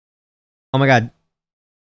Oh my god.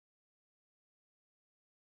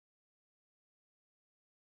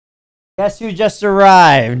 Guess who just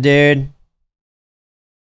arrived, dude?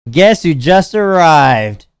 Guess who just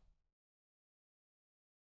arrived?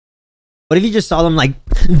 What if you just saw them like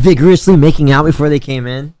vigorously making out before they came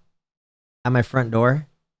in at my front door?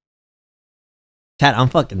 Chat, I'm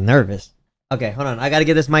fucking nervous. Okay, hold on. I gotta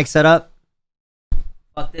get this mic set up.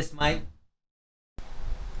 Fuck this mic.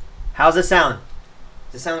 How's it sound?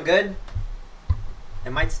 Does it sound good?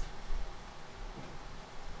 It might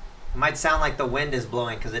sound like the wind is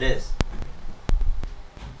blowing, because it is.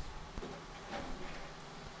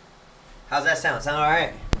 How's that sound? Sound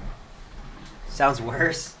alright? Sounds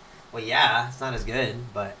worse? Well, yeah, it's not as good,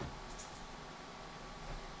 but...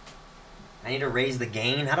 I need to raise the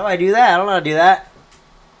gain? How do I do that? I don't know how to do that.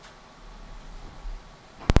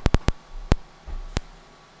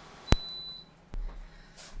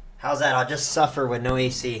 How's that? I'll just suffer with no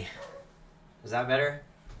AC. Is that better?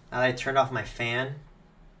 Now that I turned off my fan.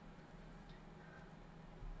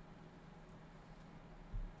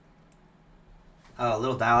 Oh, a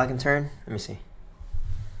little dial I can turn? Let me see.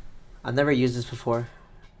 I've never used this before.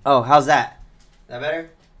 Oh, how's that? Is that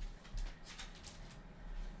better?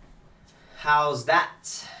 How's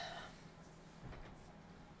that?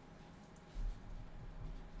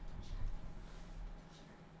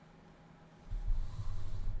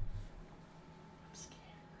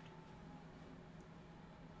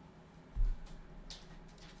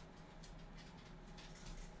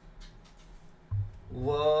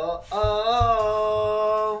 Whoa,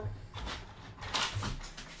 oh.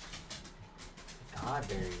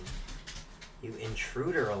 Godberry. You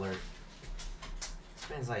intruder alert. This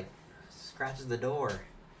man's like, scratches the door.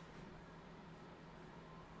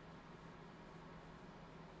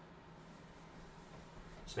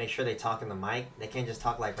 Just make sure they talk in the mic. They can't just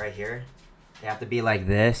talk like right here. They have to be like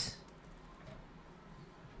this.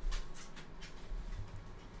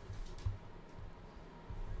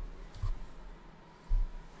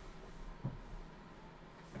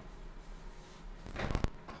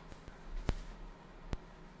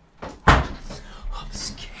 I'm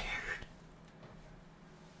scared.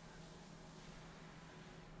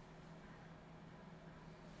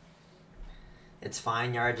 It's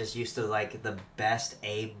fine. You're just used to like the best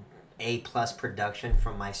A plus production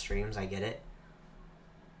from my streams. I get it.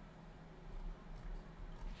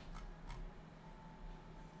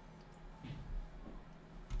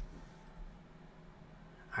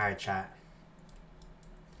 All right, chat.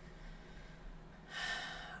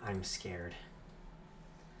 I'm scared.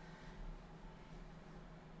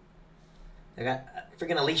 I got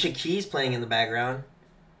freaking Alicia Keys playing in the background.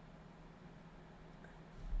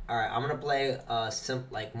 Alright, I'm gonna play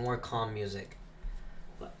like more calm music.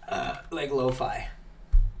 Like lo-fi.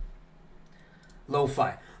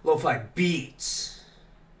 Lo-fi beats.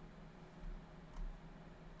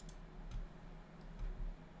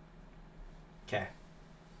 Okay.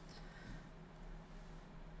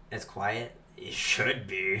 It's quiet? It should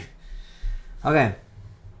be. Okay.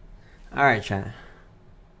 Alright, chat.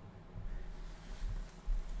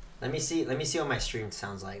 Let me see what my stream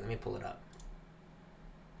sounds like. Let me pull it up.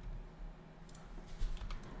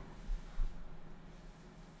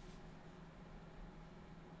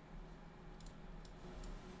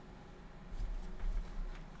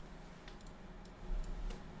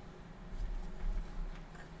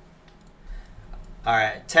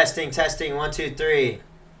 Alright, testing, 1, 2, 3.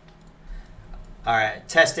 Alright,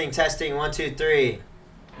 testing, 1, 2, 3.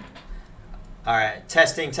 Alright,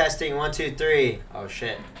 testing, 1, 2, 3. Oh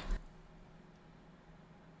shit.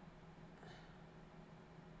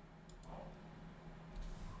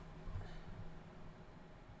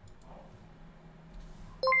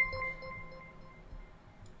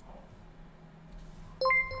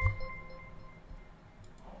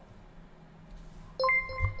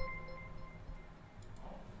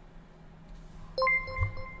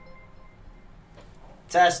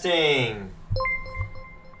 Testing.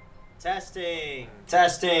 Testing.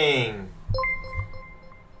 Testing.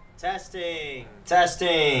 Testing.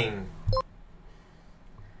 Testing.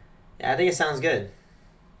 Yeah, I think it sounds good.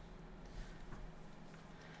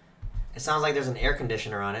 It sounds like there's an air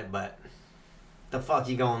conditioner on it, but the fuck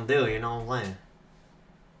you gonna do, you know what I'm saying?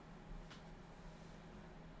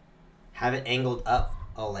 Have it angled up.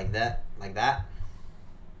 Oh, like that? Like that?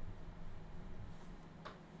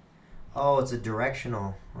 Oh, it's a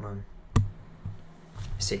directional. Hold on.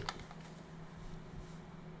 Let's see.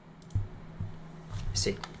 Let's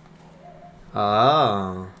see.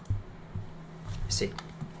 Oh. Let's see.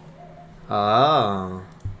 Oh.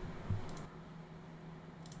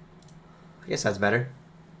 I guess that's better.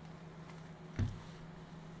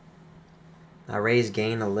 Raise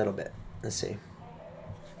gain a little bit. Let's see.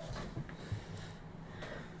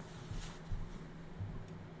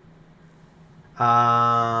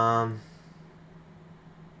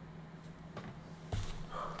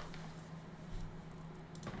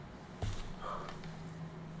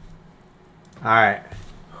 All right.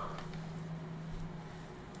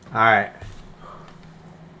 All right.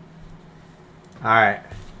 All right.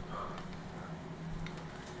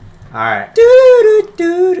 All right.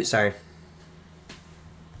 Doo-doo-doo-doo. Sorry.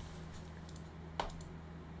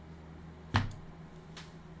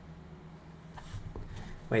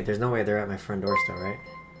 Wait, there's no way they're at my front door still, right?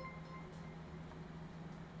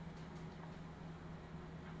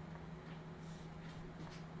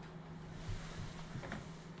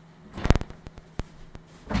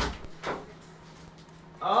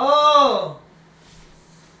 Oh!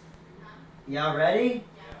 Y'all ready?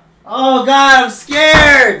 Oh God, I'm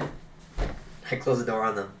scared! I closed the door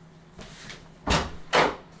on them.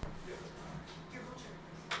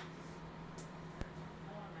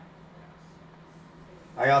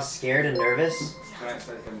 Are y'all scared and nervous? Can I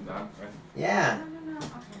set him down? Right? Yeah. No. Okay.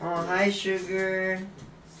 Oh, hi, Sugar.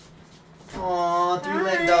 Oh,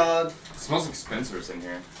 three-legged dog. It smells like Spencer's in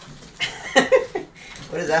here.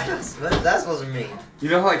 What is that? What is that supposed to mean? You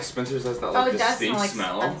know how like Spencer's has that like It does distinct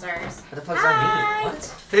smell smell? like Spencer's. What the fuck does that mean?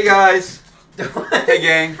 What? Hey guys! Hey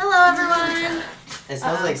gang! Hello, everyone. It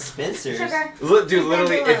smells like Spencer's. Sugar. Look, dude,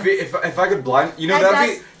 literally, Hello. if I could blind, you know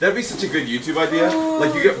That that'd be such a good YouTube idea.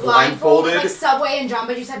 Like you get Blindfolded, blindfolded, like Subway and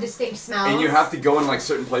Jamba Juice have distinct smells. and you have to go in like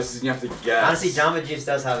certain places and you have to guess. Honestly, Jamba Juice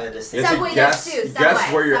does have a You distinct. have to Subway guess, does too, guess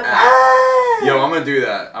Subway, where you're Subway. at. Yo, I'm gonna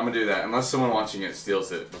do that. Unless someone watching it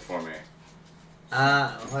steals it before me.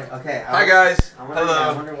 Okay. Hi guys. I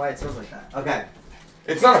Hello. wonder why it smells like that. Okay.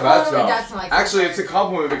 It's not a bad It smell. does smell like Actually, Spencer's. it's a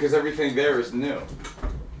compliment because everything there is new.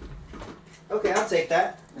 Okay, I'll take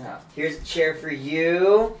that. Yeah. Here's a chair for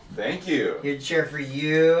you. Thank you. Here's a chair for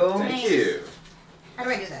you. Thank Nice. you. How do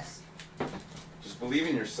I do this? Just believe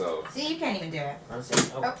in yourself. See, you can't even do it.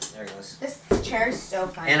 Honestly, Oh. there it goes. This chair is so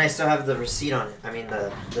funny. And I still have the receipt on it. I mean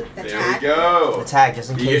the The There tag. we go. the tag just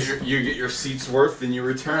in You case. get your seat's worth and you Can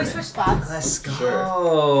return we it. switch spots? Let's go.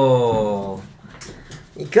 Sure.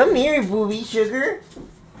 You come here, booby sugar.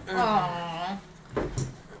 Aww.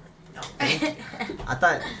 I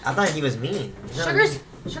thought he was mean. He's not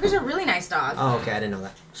Sugar's a really nice dog. Oh, okay. I didn't know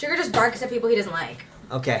that. Sugar just barks at people he doesn't like.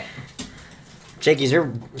 Okay. Jake, is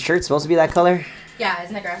your shirt supposed to be that color? Yeah,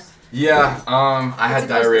 isn't it gross? Yeah, I had It's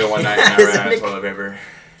supposed diarrhea to- one night and I ran out of toilet paper.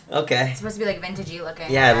 Okay. It's supposed to be like vintagey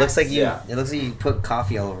looking. Yeah, it looks like you. Yeah. It looks like you put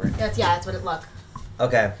coffee all over it. That's what it look.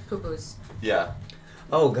 Okay. Poo poos. Yeah.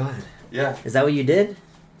 Oh God. Yeah. Is that what you did?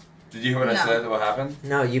 Did you hear what I No. said? What happened?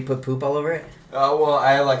 No, you put poop all over it. Well,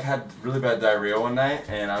 I like had really bad diarrhea one night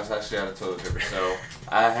and I was actually out of toilet paper, so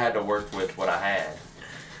I had to work with what I had.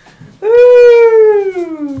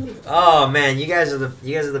 Oh man, you guys are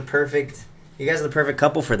the perfect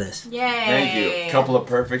couple for this. Yay. Thank you. Couple of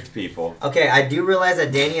perfect people. Okay, I do realize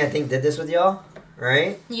that Danny I think did this with y'all,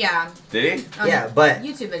 right? Yeah. Did he? On Yeah, the but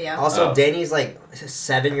YouTube video. also Oh. Danny's like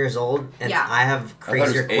 7 years old, and Yeah. I have thought it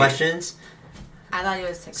crazier was 8. questions. I thought he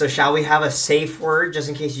was 6. So shall we have a safe word just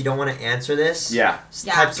in case you don't want to answer this? Yeah.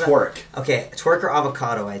 Yeah. Types of- Twerk. Okay, twerk or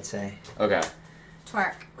avocado, I'd say. Okay.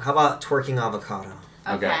 Twerk. How about twerking avocado?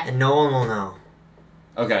 Okay. Okay. And no one will know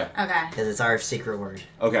Okay. Okay. because it's our secret word.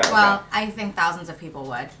 Okay. Well, I think thousands of people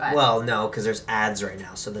would, but. Well, no, because there's ads right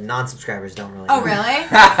now, so the non-subscribers don't really. Oh, know. really?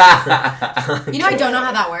 Okay. You know, I don't know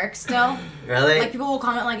how that works still. Really? Like, people will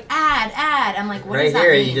comment, like, ad. I'm like, what right does that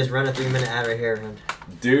here, mean? you just run a 3-minute ad right here.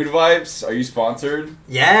 Dude Vibes, are you sponsored?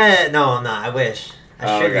 Yeah, no, I'm not. I wish.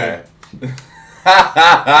 I should okay. be.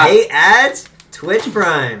 Hate ads? Twitch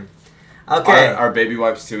Prime. Okay. Are baby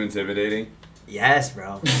wipes too intimidating? Yes,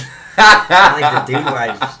 bro. I like the dude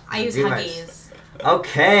vibes. I The use dude vibes. Huggies.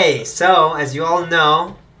 Okay, so as you all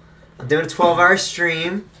know, I'm doing a 12-hour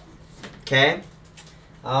stream. Okay.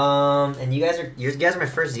 And you guys are my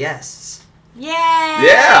first guests. Yay!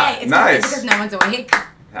 Yeah, It's nice. because no one's awake.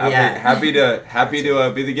 Happy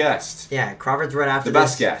to be the guest. Yeah, Crawford's right after The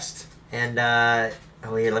best this. guest. And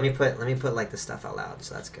oh here, let me put like the stuff out loud,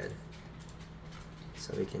 so that's good.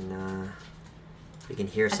 So we can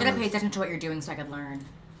hear I some. gotta pay attention to what you're doing so I could learn.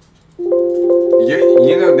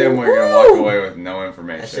 You know damn well you're gonna walk away with no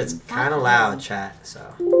information. That shit's kind of loud, chat. So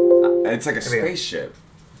It's like a There we go. spaceship.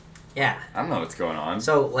 yeah. I don't know what's going on.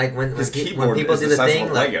 So like when His when keyboard people is do the the size thing,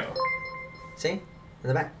 of a like Lego. see in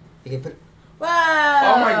the back, you can put. Whoa!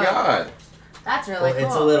 Oh my god. That's really Well, cool.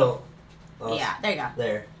 it's a little. Well, Yeah, there you go.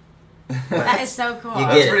 There. That is so cool. You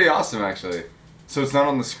That's get it. pretty awesome actually. So it's not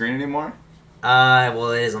on the screen anymore?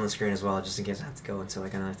 Well, it is on the screen as well, just in case I have to go into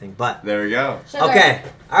like another thing. But There we go. Sugar. okay,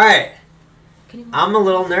 all right. Can you- I'm a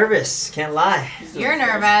little nervous. Can't lie. You're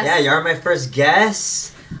nervous. Yeah, you are my first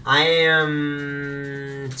guest. I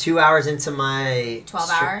am 2 hours into my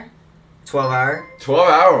 12-hour. 12-hour.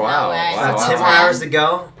 12-hour. Wow. way. I Wow. have Wow. 10 more 10. hours to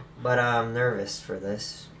go, but I'm nervous for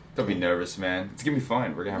this. Don't be nervous, man. It's gonna be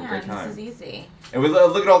fun. We're gonna have a great This time. is easy. And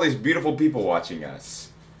look at all these beautiful people watching us.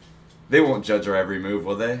 They won't judge our every move,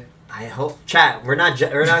 will they? I hope. Chat. We're not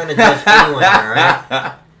gonna judge anyone here. All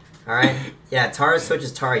right. All right. Yeah. Tara's Twitch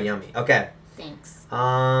is Tara Yummy. Okay. Thanks.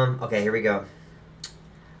 Okay. Here we go.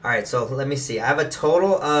 All right. So let me see. I have a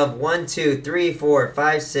total of 1, 2, 3, 4,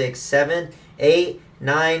 5, 6, 7, 8,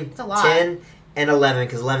 9, It's a lot. 10, and 11.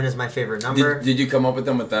 Because 11 is my favorite number. Did you come up with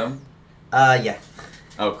them? Yeah.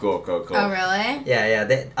 Oh, cool. Oh, really? Yeah.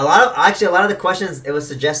 A lot of the questions it was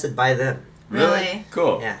suggested by them. Really?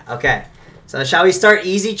 Cool. Yeah. Okay. So shall we start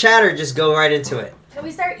easy, chat, or just go right into it? Can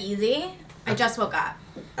we start easy? I just woke up.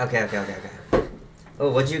 Okay.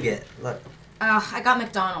 Oh, what'd you get? Look. I got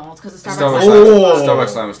McDonald's because the Starbucks Starbucks, line was too long.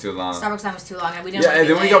 Starbucks line was too long. Starbucks line was too long, and we didn't. Yeah, want and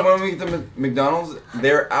to then be we got late. when we get the McDonald's,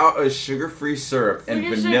 they're out of sugar-free syrup and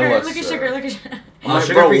Look at vanilla sugar. Look at sugar. Look at sugar. I'm like,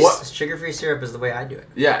 sugar-free, bro, what? sugar-free syrup is the way I do it.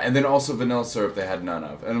 Yeah, and then also vanilla syrup they had none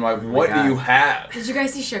of. And I'm like, Oh my what God. do you have? Did you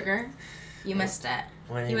guys see Sugar? You missed it.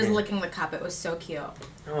 What He do was you licking the cup. It was so cute.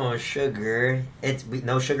 Oh, sugar.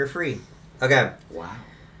 No sugar-free. Okay. Wow.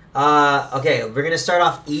 Okay, we're gonna start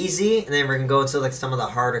off easy, and then we're gonna go into like some of the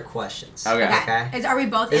harder questions. Okay. Okay. Are we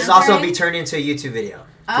both? This is answering? also be turned into a YouTube video.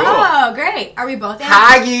 Oh, great. Are we both?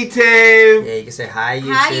 Hi, answering? YouTube! Yeah, you can say hi,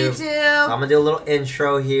 YouTube. Hi, So YouTube. I'm gonna do a little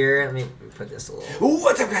intro here. Let me put this a little. Ooh,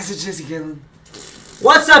 what's up, guys? It's Jesse Caitlin.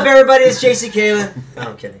 What's up, everybody? It's JC Kalen. No,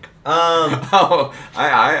 I'm kidding. Oh,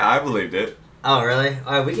 I believed it. Oh, really?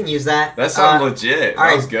 All right, we can use that. That sounded legit. all That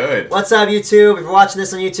right. was good. What's up, YouTube? If you're watching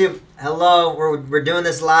this on YouTube, hello. We're doing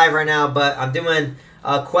this live right now, but I'm doing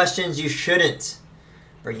questions you shouldn't,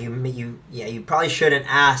 or you probably shouldn't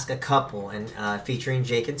ask a couple, and featuring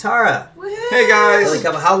Jake and Tara. Hey, guys. Really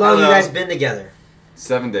couple. How long Hello. you guys been together?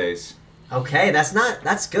 7 days. Okay,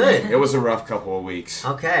 that's good. It was a rough couple of weeks.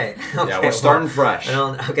 Okay. Yeah, we're starting fresh.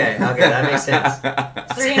 Okay, that makes sense.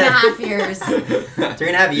 3.5 years.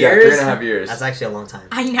 3.5 years. Yeah, 3.5 years. That's actually a long time.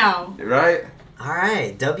 I know. Right? All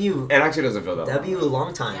right, It actually doesn't feel that W long.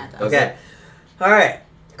 long time. Yeah, it does. Okay. All right.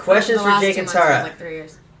 Questions The for last Jake 2 and months was Tara. like 3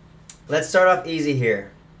 years. Let's start off easy here.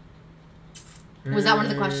 Was that one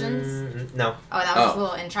of the questions? No. Oh, that was Oh. just a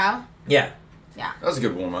little intro. Yeah. That was a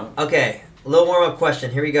good warm-up. Okay. A little warm up question.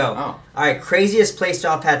 Here we go. Oh. All right. Craziest place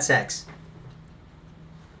y'all have had sex?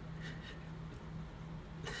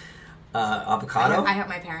 Avocado. I hope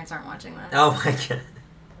my parents aren't watching that. Oh my god.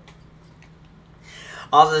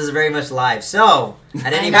 Also, this is very much live. So,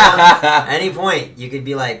 at any point, you could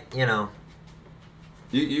be like,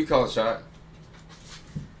 You call a shot.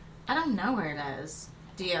 I don't know where it is.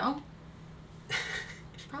 Do you?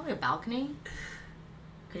 Probably a balcony.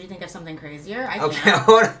 Could you think of something crazier? I okay. can't.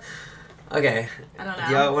 hold on. Okay. I don't know.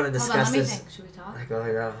 Do y'all want to Hold on, discuss let me this? think. Should we talk? Like, oh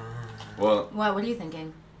my god. Well, What are you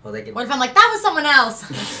thinking? Well, they can. What if I'm like, that was someone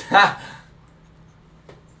else? Chat.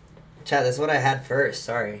 That's what I had first.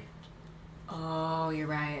 Sorry. Oh, you're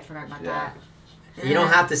right. I forgot about Yeah. that. You don't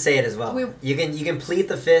have to say it as well. We- You can plead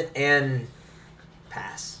the fifth and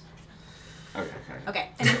pass. okay. Okay,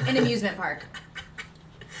 an amusement park.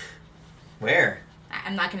 Where?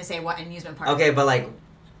 I'm not gonna say what amusement park. Okay, but like,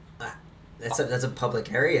 that's a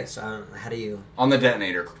public area. So how do you On the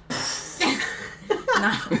detonator. No.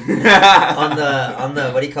 on the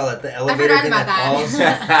what do you call it? The elevator forgot thing about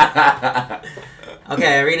that falls.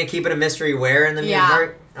 Okay, are we gonna keep it a mystery where in the Yeah. amusement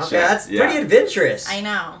park? Okay, Sure, that's yeah. pretty adventurous. I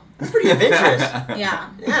know. That's pretty adventurous. Yeah.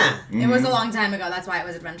 Yeah. It was a long time ago. That's why it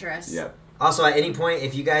was adventurous. Yep. Also, at any point,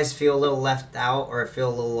 if you guys feel a little left out or feel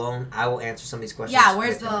a little alone, I will answer some of these questions. Yeah.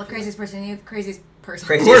 Where's with them the if you craziest person you've Craziest Where's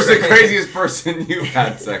the person. craziest person you've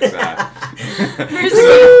had sex at? Where's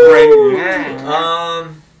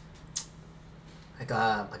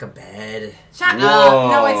like a bed. Shut up.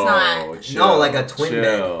 No, it's not. Whoa, No, like a twin bed.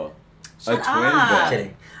 chill. Shut a twin up. bed.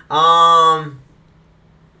 Kidding.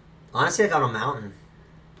 Honestly, like on a mountain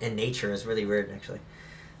in nature is really weird, actually.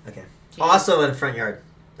 Okay. Jeez. Also in front yard.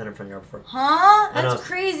 Done in front yard before. Huh? I know. That's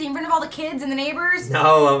crazy. In front of all the kids and the neighbors.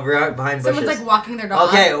 No, we're out behind bushes. Someone's like walking their dog.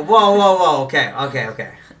 Okay. Whoa. Okay.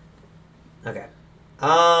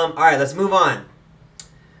 All right. Let's move on.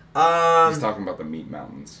 He's talking about the meat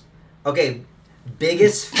mountains. Okay.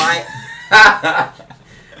 Biggest fight.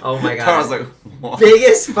 Oh my god. I was like, what?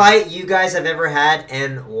 Biggest fight you guys have ever had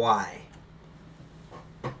and why?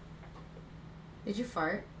 Did you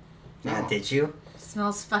fart? Yeah, No. did you?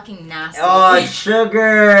 Smells fucking nasty. Oh, It might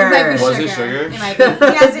sugar. be Was sugar. it sugar? It might be.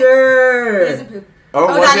 He hasn't pooped. Oh,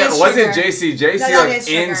 Oh, was that it? is Was it sugar. JC? JC No, that like is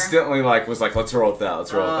sugar. instantly was like, let's roll with that.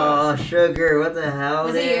 Let's roll with Oh, sugar. What the hell?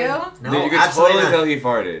 Was it dude? you? No, that. Dude, you could absolutely totally not. tell he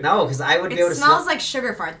farted. No, because I would be able It to smells smell. like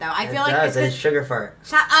sugar fart though. I feel It like does. it's It's sugar fart.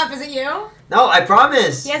 Shut up! Is it you? No, I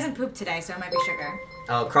promise. He hasn't pooped today, so it might be sugar.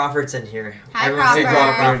 Oh, Crawford's in here. Hi, Everyone say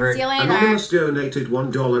Crawford. Crawford. See you later. Anonymous donated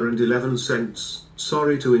 $1.11.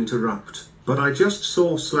 Sorry to interrupt, but I just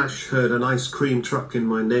saw / heard an ice cream truck in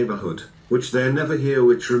my neighborhood, which they're never here,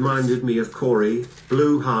 which reminded me of Corey,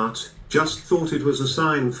 Blue Heart. Just thought it was a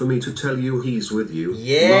sign for me to tell you he's with you.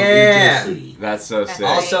 Yeah. Love you, JC. That's so That's sick.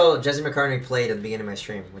 awesome. Also, Jesse McCartney played at the beginning of my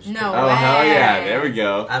stream. Which is No pretty Oh, way. hell yeah. There we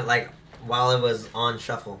go. I, like, while it was on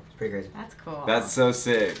shuffle. It's pretty crazy. That's cool. That's so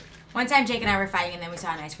sick. One time Jake and I were fighting, and then we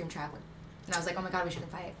saw an ice cream truck, and I was like, "Oh my god, we shouldn't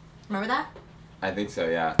fight." Remember that? I think so,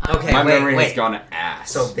 yeah. Okay, My wait, memory has wait. gone to ass.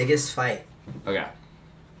 So, biggest fight. Okay.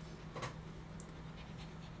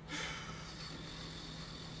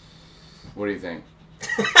 What do you think?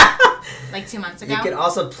 Like 2 months ago. You could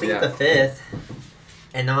also plead Yeah. the fifth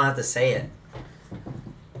and not have to say it.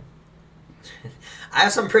 I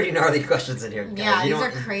have some pretty gnarly questions in here. Guys. Yeah, You these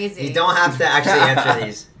are don't- crazy. You don't have to actually answer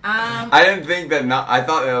these. I didn't think that I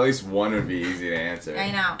thought that at least one would be easy to answer. I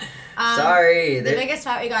know. Sorry. The biggest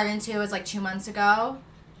fight we got into was like 2 months ago,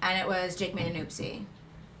 and it was Jake made an oopsie.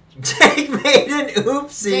 Jake made an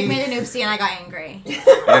oopsie. Jake made an oopsie, and I got angry.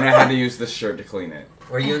 And I had to use the shirt to clean it.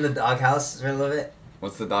 Were you in the doghouse for a little bit?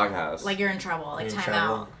 What's the doghouse? Like you're in trouble. Like In time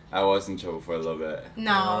trouble? out. I was in trouble for a little bit.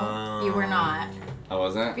 No, you were not. I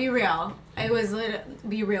wasn't? Be real. It was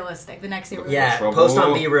be realistic. The next day we were Yeah, Trouble. post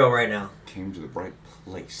on Be Real right now. Came to the right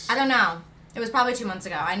place. I don't know. It was probably 2 months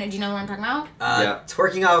ago. I know. Do you know what I'm talking about? Yeah.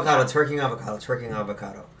 Twerking avocado, twerking avocado, twerking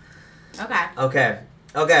avocado. Okay.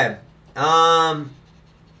 Okay.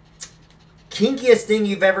 Kinkiest thing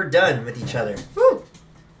you've ever done with each other. Woo.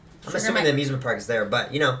 I'm Sugar assuming ma- the amusement park is there,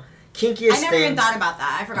 but you know, kinkiest I never thing. even thought about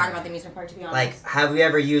that. I forgot about the amusement park, to be honest. Like, have you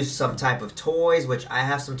ever used some type of toys? Which I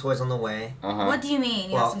have some toys on the way. Uh-huh. What do you mean?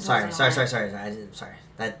 You have Well, some sorry. toys on the way? Sorry.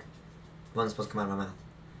 That wasn't supposed to come out of my mouth.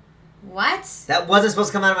 What? That wasn't supposed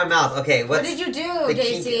to come out of my mouth. Okay, What what's did you do, the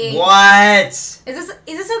JC? kinky- What? Is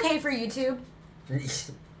this okay for YouTube?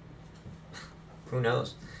 Who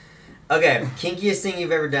knows? Okay, kinkiest thing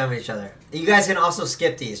you've ever done with each other. You guys can also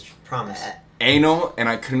skip these, promise. Anal, and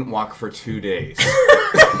I couldn't walk for 2 days.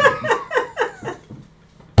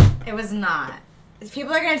 It was not.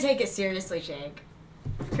 People are gonna take it seriously, Jake.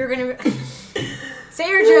 If you're gonna say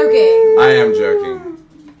you're joking. I am joking.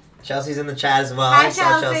 Chelsea's in the chat as well. Hi,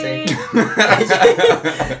 Saw Chelsea.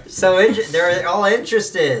 So they're all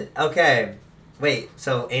interested. Okay. Wait,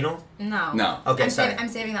 so anal? No. No. Okay, sorry. I'm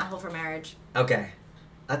saving that hole for marriage. Okay.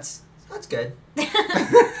 That's good. Me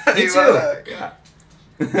too. Yeah.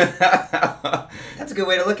 That's a good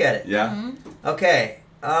way to look at it. Yeah. Mm-hmm. Okay.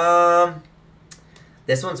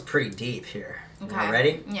 This one's pretty deep here. Okay. Y'all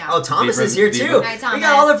ready? Yeah. Oh, Thomas Deeper- is here deeper. too. Hi, Thomas. We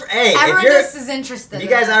got all the hey. Everyone if, just is interested. if you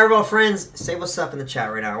in guys this. are all friends, say what's up in the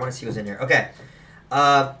chat right now. I want to see who's in here. Okay.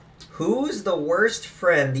 Who's the worst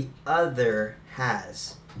friend the other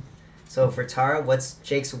has? So for Tara, what's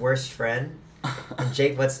Jake's worst friend? And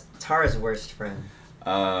Jake, what's Tara's worst friend?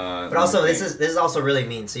 But also, this is also really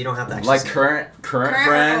mean, so you don't have to actually like say it. current Current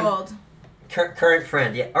friend. or old? Current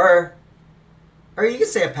friend, yeah, or you can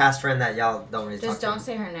say a past friend that y'all don't really Just talk don't to.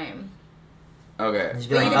 say her name. Okay. Just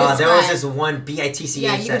be But like, you can oh, there was describe- this one bitch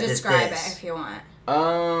Yeah, you that can did describe this. it if you want. I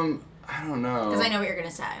don't know. Because I know what you're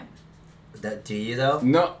gonna say. Do you though?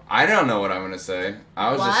 No, I don't know what I'm gonna say.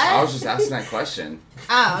 I was just asking that question.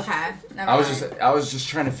 Oh, okay. Never I was mind. just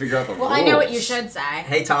trying to figure out the Well, rules. I know what you should say.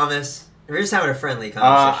 Hey Thomas, we're just having a friendly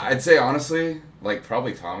conversation. I'd say honestly, like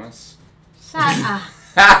probably Thomas. Shut up.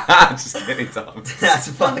 Just kidding, Thomas. That's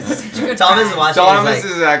funny. Thomas is such a good Thomas is friend. watching. Thomas He's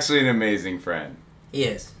like, is actually an amazing friend. He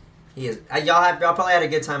is. Y'all probably had a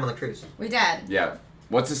good time on the cruise. We did. Yeah.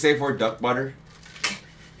 What's the safe word? Duck butter.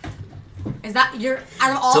 Is that your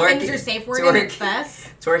out of all Twerking- things your safe word and it's twerking. this?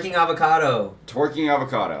 Twerking avocado. Twerking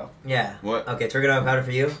avocado. Yeah. What? Okay, twerking avocado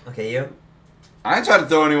for you. Okay, you. I ain't trying to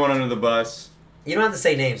throw anyone under the bus. You don't have to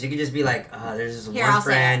say names. You can just be like, there's this Here, one I'll say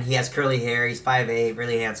friend. He has curly hair. He's 5'8",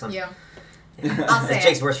 really handsome. You. Yeah. I'll say That's it.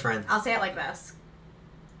 Jake's worst friend. I'll say it like this.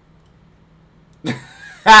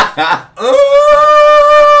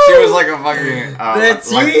 Oh! She was like a fucking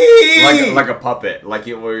That's like a puppet, like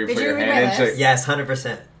you where you Did put you your read hand my into. lips? Yes,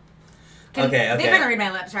 100%. Okay. They couldn't read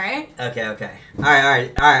my lips, right? Okay. All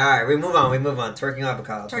right. We move on. Twerking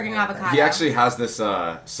avocado. Twerking avocado. He actually has this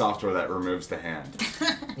software that removes the hand.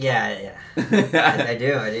 Yeah. I do.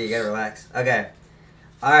 You gotta relax. Okay.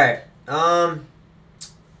 All right.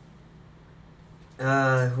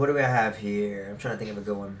 What do we have here? I'm trying to think of a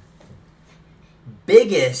good one.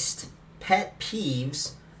 Biggest pet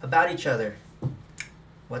peeves about each other.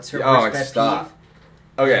 What's her worst pet stop. peeve?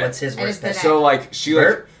 Okay. What's his worst pet peeve? So like she like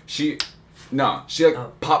Burp? she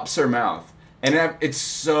pops her mouth, and it's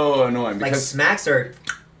so annoying Like because smacks or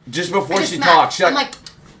just before I just she smack. talks, she I'm like like,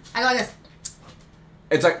 I go like this.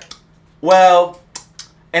 it's like, well,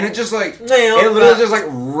 and it just like it literally just like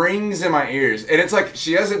rings in my ears, and it's like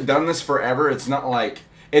she hasn't done this forever. It's not like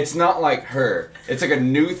her. It's like a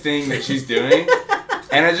new thing that she's doing.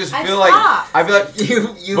 And I just feel like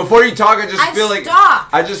you before you talk, I feel like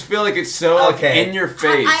it's so in your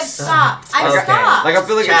face. I've stopped. I've Okay. stopped. Like I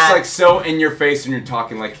feel like it's like so in your face when you're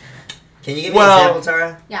talking. Like, can you give me an example,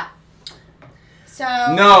 Tara? Yeah. So.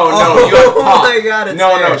 No, Oh, you have pop. my God, it's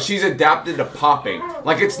no, there. she's adapted to popping.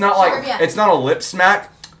 Like it's not like yeah. it's not a lip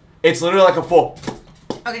smack. It's literally like a full.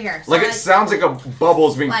 Okay, here. So Like it sounds like a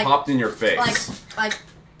bubble's being like- popped in your face. like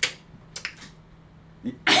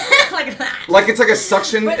that. Like it's like a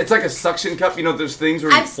suction. But- It's like a suction cup. You know those things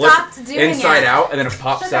where you I've flip stopped doing inside it. out and then it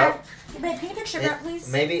pops Sugar. out. Babe, can you pick sugar up,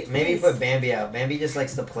 please? Maybe Please. put Bambi out. Bambi just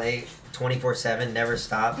likes to play 24/7, never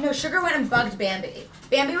stop. No, Sugar went and bugged Bambi.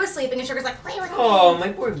 Bambi was sleeping and Sugar's like, play with me. Oh, my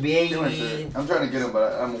poor baby. I'm trying to get him,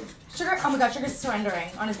 but I'm. Sugar, oh my god, Sugar's surrendering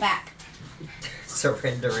on his back.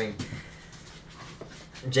 Surrendering.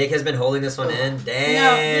 Jake has been holding this one in. No, he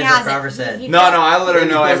Damn, hasn't. what Carver said. He- No, I let her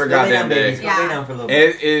know Let's every lay down, goddamn baby. day. Yeah. Lay down for a little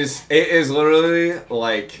bit. It is literally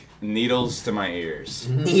like needles to my ears.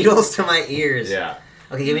 Needles to my ears. Yeah.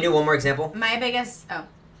 Okay, can we do one more example? My biggest pet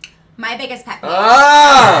peeve.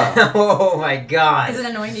 Ah! Oh my god. Is it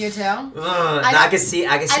annoying to you too? I can see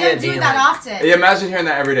I it don't do being that like, often. Yeah, imagine hearing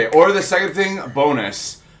that every day. Or the second thing,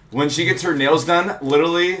 bonus, when she gets her nails done,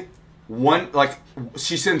 literally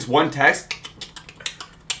she sends one text.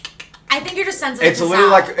 I think you're just sensitive. It's to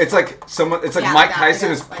literally sound. like it's like Yeah, Mike like that, Tyson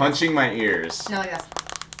like is this, like punching my ears. No, like this.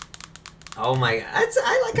 Oh my god.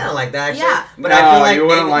 I kind of like that actually. Yeah. But no, I feel like you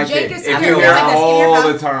wouldn't maybe- like Jake it is if okay, you he's hear like this, give me your all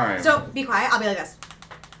phone. the time. So be quiet. I'll be like this.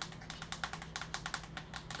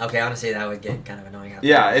 Okay, honestly, that would get kind of annoying. After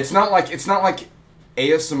Yeah, it's not like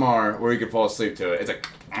ASMR where you can fall asleep to it. It's like.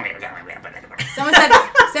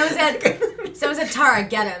 Someone said, Tara,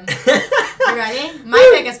 get him. You ready? My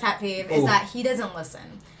biggest pet peeve is Ooh. that he doesn't listen.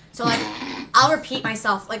 So like, I'll repeat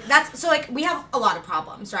myself. Like we have a lot of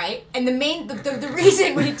problems, right? And the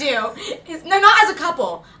reason we do is not as a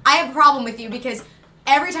couple. I have a problem with you because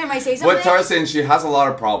every time I say something. What Tara's saying, she has a lot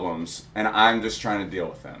of problems, and I'm just trying to deal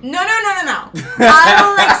with them. No.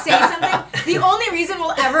 I'll like say something. The only reason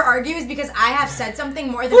we'll ever argue is because I have said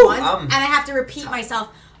something more than once, and I have to repeat myself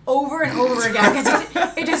over and over again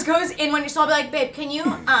because it just goes in when you're. So I'll be like, babe, can you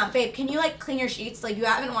like clean your sheets? Like you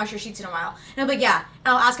haven't washed your sheets in a while. And I'll be like, yeah.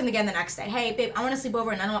 And I'll ask him again the next day. Hey, babe, I want to sleep over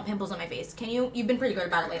and I don't want pimples on my face. You've been pretty good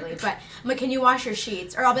about it lately, but I'm like, can you wash your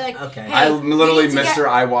sheets? Or I'll be like, Okay. Hey, I literally, you need to Mister,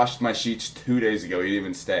 get-" I washed my sheets 2 days ago. You didn't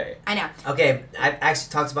even stay. I know. Okay, I've actually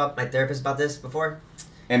talked about my therapist about this before.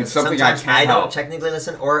 And it's something I Sometimes can't don't help. technically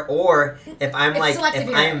listen, or if I'm It's like selective if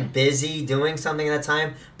hearing. I'm busy doing something at a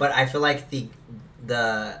time, but I feel like the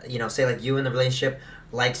say like you in the relationship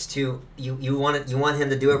likes to you want him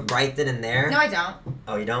to do it right then and there. No, I don't.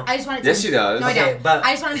 Oh, you don't. I just want it to. Yes, she does. No, I Okay, don't. but-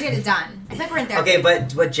 I just want him to get it done. I feel like we're in therapy. Okay,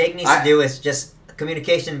 but what Jake needs to do is just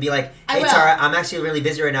communication. Be like, I hey will. Tara, I'm actually really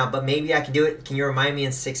busy right now, but maybe I can do it. Can you remind me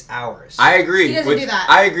in 6 hours? I agree. He doesn't with, do that.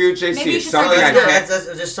 I agree with JC. Maybe you It's should start something I doing can't. that.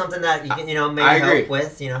 That's just something that you can maybe I agree. help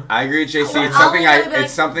with. I agree with JC. It's I'll something literally be like-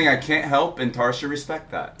 it's something I can't help, and Tara should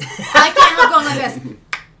respect that. I can't help going like this.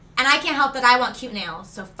 And I can't help that I want cute nails,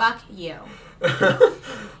 so fuck you. What It's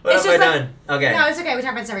have just I like- done? Okay. No, it's okay. We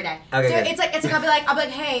talk about this every day. Okay, so good. it's like I'll be like,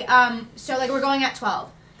 hey, so like we're going at 12.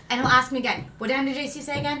 And he'll ask me again, what time did JC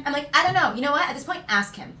say again? I'm like, I don't know. You know what? At this point,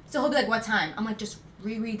 ask him. So he'll be like, what time? I'm like, just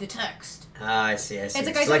reread the text. I see. It's like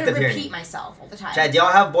I just Selective repeat hearing. myself all the time. Chad, do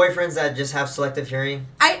y'all have boyfriends that just have selective hearing?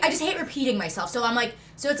 I just hate repeating myself. So I'm like,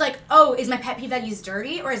 so it's like, oh, is my pet peeve that he's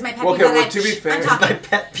dirty? Or is my pet peeve Okay, that well, to be fair- I'm My talking.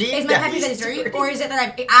 pet peeve. Is my pet peeve that he's dirty? Or is it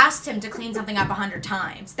that I've asked him to clean something up 100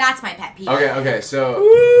 times? That's my pet peeve. Okay. So,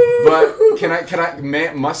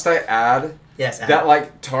 but must I add Yes. Adam. that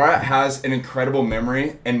like Tara has an incredible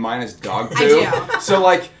memory, and mine is dog poo. I do. So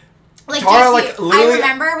like Like, Tara, Jesse, like, literally-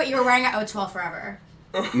 I remember what you were wearing at O12 Forever.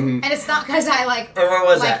 Mhm. And it's not because I like And where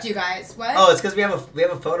was liked that? you guys. What? Oh, it's because we have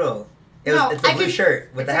a photo. It's the I blue could-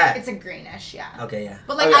 shirt with it's the a- hat. It's a greenish, yeah. Okay, yeah.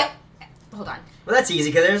 But like Okay. hold on. Well, that's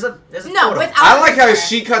easy because there's a No, photo. without I like how her.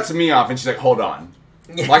 she cuts me off, and she's like, "Hold on."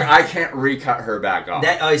 Yeah. Like I can't recut her back off.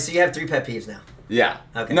 So you have 3 pet peeves now. Yeah.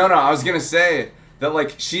 Okay. No, I was gonna say that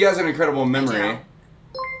like she has an incredible memory. do.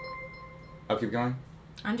 I'll keep going.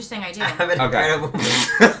 I'm just saying I do. I have an Okay. incredible.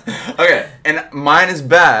 Okay, and mine is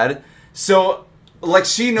bad. So, like,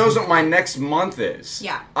 she knows what my next month is.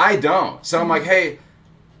 Yeah. I don't. So I'm like, hey,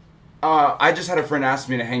 I just had a friend ask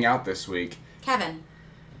me to hang out this week. Kevin.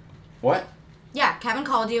 What? Yeah, Kevin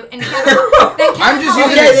called you, and Kevin. Then Kevin I'm just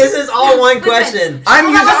called using- Okay, this is all one Listen. question.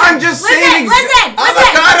 I'm just saying. Listen.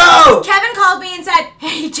 Avocado! Kevin called me and said,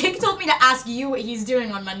 "Hey, Jake told me to ask you what he's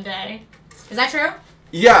doing on Monday." Is that true?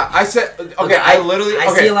 Yeah, I said. Okay, I literally. I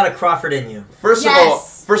Okay, see a lot of Crawford in you. first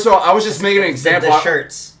Yes. of all, I was just making an example. The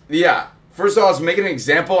shirts. Yeah. First of all, I was making an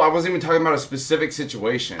example. I wasn't even talking about a specific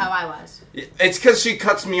situation. Oh, I was. It's because she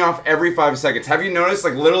cuts me off every 5 seconds. Have you noticed,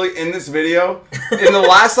 like, literally in this video, in the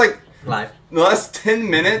last, like, Live. the last 10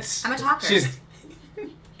 minutes, I'm a talker. she's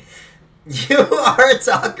You are a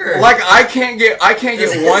talker. like, I can't get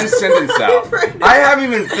one sentence out. I haven't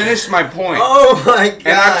even finished my point, Oh my god. and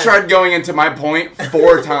I've tried going into my point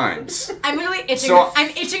 4 times. I'm literally itching. So-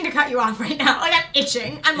 I'm itching to cut you off right now. Like I'm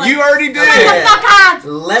itching. I'm like. You already did. Shut the fuck up!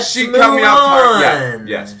 Let's She move cut me off. on. Yeah.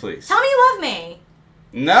 Yes, please. Tell me you love me.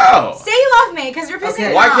 No. Say you love me, because you're pissing Okay.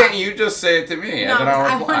 me Why off. can't you just say it to me? No, And then I'll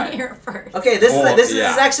I reply. want to hear it first. Okay, this Well, is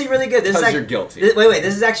yeah. actually really good. This is Because ac- you're guilty. Wait,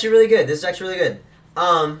 this is actually really good. This is actually really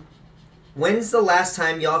good. When's the last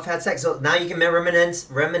time y'all have had sex? So now you can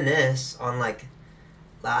reminisce on like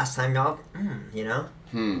last time y'all, you know.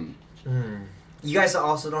 You guys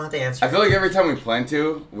also don't have to answer. I feel like every time we plan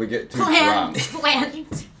to, we get too drunk.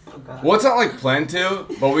 Planned. Well, it's not like plan to,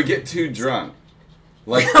 but we get too drunk.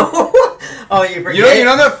 Like, Oh, you forget. you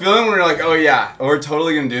know that feeling where you're like, oh yeah, we're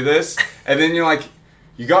totally gonna do this, and then you're like,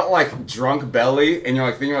 you got like drunk belly, and you're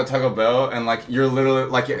like thinking about Taco Bell, and like you're literally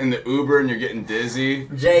like in the Uber and you're getting dizzy,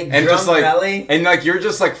 Jake, and drunk just like, belly. and like you're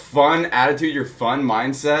just like fun attitude, your fun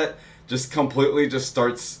mindset just completely just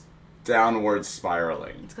starts downward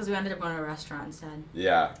spiraling. It's because we ended up going to a restaurant instead.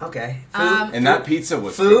 Yeah, Okay. Food, and that pizza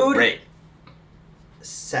was Food? great.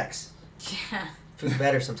 sex. Yeah. Food's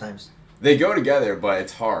better sometimes. They go together, but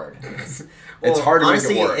it's hard. It's Well, hard to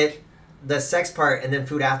honestly, make it work. The sex part and then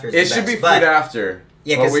food after is It the should best, be food but- after.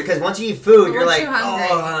 Yeah, But we- because once you eat food, We're you're like, too hungry.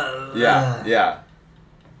 oh, Yeah.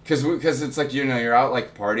 Because it's like, you know, you're out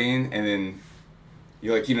like partying and then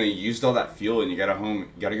you like, you know, you used all that fuel and you gotta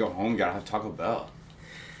go home, you gotta have Taco Bell.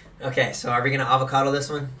 Okay, so are we gonna avocado this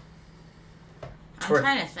one? I'm Twerk.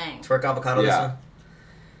 trying to think. Twerk avocado Yeah. this one?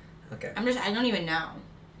 Okay. I don't even know.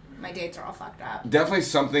 My dates are all fucked up. Definitely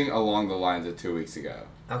something along the lines of 2 weeks ago.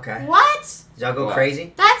 Okay. What? Did y'all go What?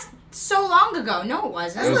 crazy? That's so long ago. No, it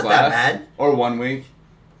wasn't. It was not that bad. Or 1 week.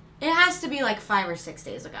 It has to be like 5 or 6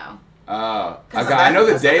 days ago. Oh. Cause Okay, I know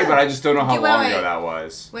the that's not day, bad. but I just don't know how Okay, wait, long wait. ago that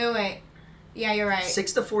was. Wait. Yeah, you're right.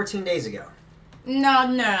 6 to 14 days ago. No.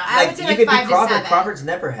 I would say you like could 5 be to Crawford. 7. Crawford's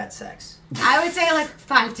never had sex. I would say like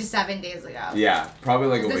 5 to 7 days ago. Yeah, probably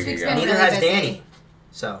like a This week week's ago. been Neither really has busy. Danny.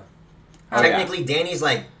 So, Oh, yeah. technically, Danny's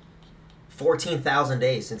like 14,000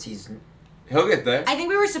 days since he's... He'll get there. I think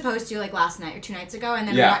we were supposed to like last night or 2 nights ago, and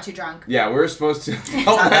then we Yeah. got too drunk. Yeah, we were supposed to.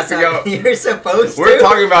 That's not- You're supposed to. We're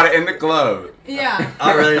talking about it in the club. Yeah.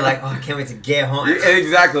 I'm really like, oh, I can't wait to get home. Yeah,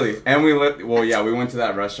 exactly. And we went to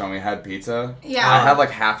that restaurant. We had pizza. Yeah. I had like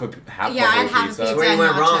half Yeah, a I whole had half a pizza. That's pizza. where you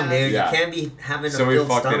went and wrong, nachos. dude. Yeah. You can't be having a So we filled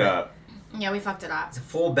fucked stomach. it up. Yeah, we fucked it up. It's a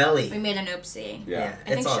full belly. We made an oopsie. Yeah.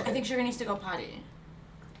 It's all I good. think Sugar needs to go potty.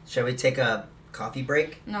 Shall we take a coffee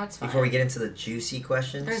break No, it's fine. before we get into the juicy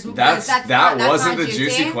questions? There's- That that's wasn't not the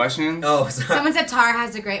juicy question. Oh, sorry. Someone said Tara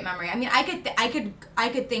has a great memory. I mean, I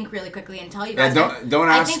could think really quickly and tell you Yeah, guys. don't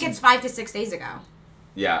I ask. think it's 5 to 6 days ago.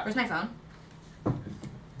 Yeah. Where's my phone?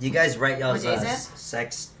 Do you guys write y'all's What day is it?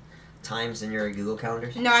 sex times in your Google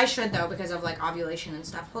calendars? No, I should though because of like ovulation and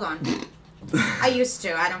stuff. Hold on. I used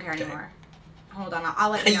to. I don't care anymore. Hold on. I'll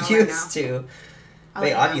let I you know right now. used to. I'll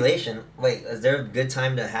Wait, let you know. ovulation? Wait, is there a good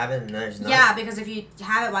time to have it and there's not? Yeah, because if you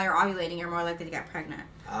have it while you're ovulating, you're more likely to get pregnant.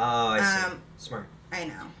 Oh, I see. Um, Smart. I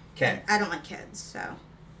know. Okay. I don't like kids, so.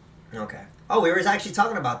 Okay. Oh, we were actually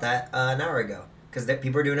talking about that an hour ago. Because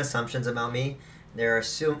people are doing assumptions about me.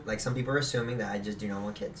 Some people are assuming that I just do not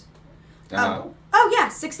want kids. Oh yeah,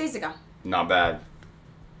 6 days ago. Not bad.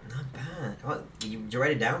 Not bad. Oh, did you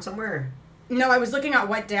write it down somewhere? No, I was looking at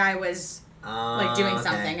what day I was like doing okay.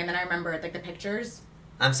 something, and then I remembered like the pictures.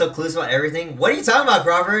 I'm so clueless about everything. What are you talking about,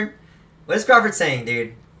 Crawford? What is Crawford saying,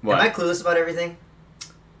 dude? What? Am I clueless about everything?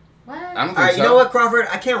 What? I don't think All right, so. you know what, Crawford?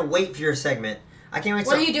 I can't wait for your segment. I can't wait.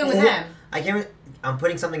 What are you doing with him? I can't. I'm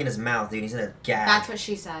putting something in his mouth, dude. He's gonna gag. That's what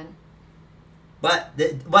she said. But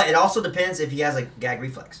it also depends if he has a gag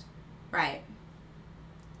reflex. Right.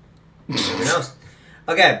 Who knows?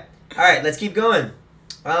 Okay. All right. Let's keep going.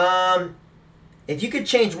 If you could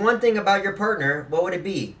change one thing about your partner, what would it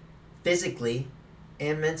be? Physically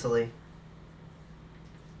and mentally.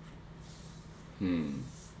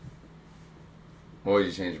 What would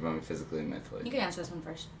you change about me physically and mentally? You can answer this one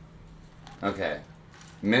first. Okay.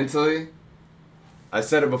 Mentally, I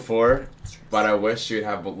said it before, but I wish you'd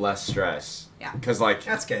have less stress. Yeah. Because, like,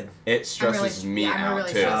 That's good. it stresses me I'm a out,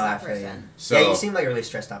 really too. stressed out I feel you. person. So, Yeah, you seem like a really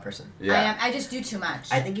stressed out person. yeah. I just do too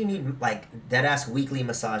much. I think you need like dead ass weekly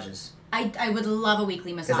massages. I would love a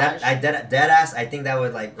weekly Cause massage. dead ass, I think that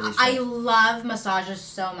would like really. I stress. love massages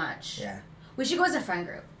so much. Yeah. We should go as a friend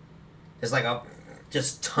group. There's like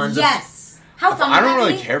just tons of. Yes. How fun I would don't that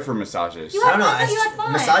really be? care for massages. You I don't know. I thought you had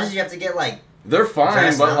fun. Massages you have to get like. They're fine,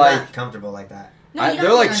 dressed, but I'm like not comfortable like that. No, you don't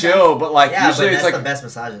they're like have to chill, but like Yeah, usually but it's that's like the best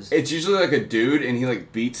massages. it's usually like a dude and he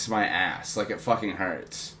like beats my ass, like it fucking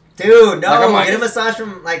hurts. Dude, no, I'm like- get a massage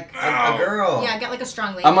from like a girl. Yeah, get like a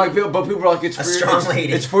strong lady. I'm like, but people are like, it's A for your, strong it's,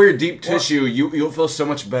 lady. it's for your deep Well- tissue. You'll feel so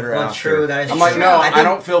much better Well, after. true, that is I'm like, true. no, I I think-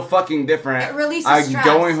 don't feel fucking different. It releases I'm stress.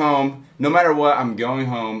 going home. No matter what, I'm going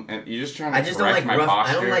home, and you're just trying to I just don't correct like my rough.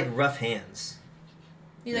 posture. I don't like rough hands.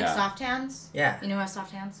 You like Yeah. soft hands? Yeah, You know who has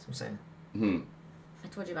soft hands? I'm saying. I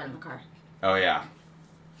told you about it in the car. Oh yeah.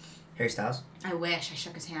 Harry Styles. I wish I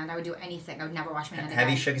shook his hand. I would do anything. I would never wash my hand Have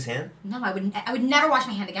again. you shook his hand? No, I would. I would never wash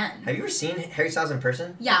my hand again. Have you ever seen Harry Styles in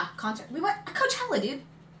person? Yeah, concert. We went Coachella, dude.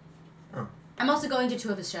 Oh. I'm also going to 2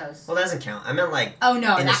 of his shows. Well, that doesn't count. I meant like. Oh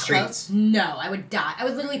no, in the that streets. close? No, I would die. I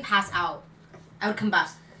would literally pass out. I would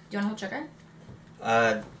combust. Do you want to hold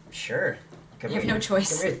sugar? Sure. Come You have here, no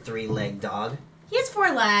choice. Come here, 3-leg dog. He has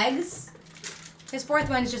 4 legs. His 4th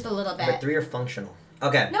one is just a little bit. But 3 are functional.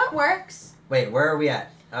 Okay. No, it works. Wait, where are we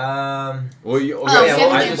at? Well, Oh, okay, yeah, well,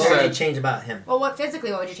 we I did just what would you said change about him? Well, what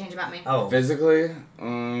physically? What would you change about me? Oh. physically.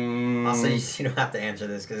 Also, you don't have to answer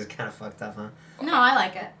this because it's kind of fucked up, huh? No, I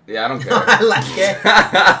like it. Yeah, I don't care. I like it.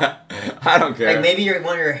 I don't care. Like maybe you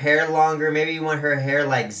want your hair longer. Maybe you want her hair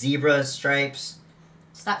like zebra stripes.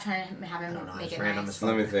 Stop trying to have I him don't know, make it's it random nice. as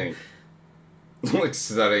Let me think. Like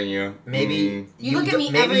studying you. Maybe You look at me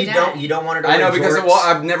maybe every you day. don't. You don't want her to I wear know because jorts. well,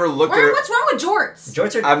 I've never looked at her. What's wrong with jorts?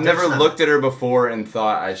 Jorts are. I've never they're not- looked at her before and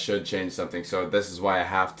thought I should change something. So this is why I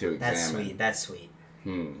have to examine. That's sweet. That's sweet.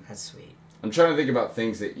 Hmm. That's sweet. I'm trying to think about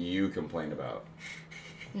things that you complain about.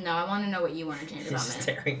 No, I want to know what you want to change He's about me.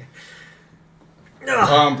 staring.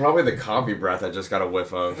 No. Probably the coffee breath I just got a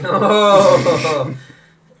whiff of. Oh.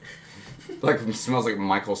 Like it smells like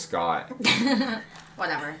Michael Scott.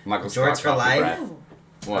 Whatever. Michael Jorts Scott for coffee life? breath. Ooh.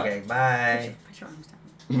 What? Okay. Bye. Put your arms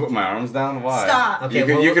down. Put my arms down? Why? Stop.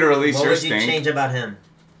 Okay. You could release what your would you stink. change about him?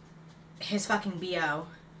 His fucking BO.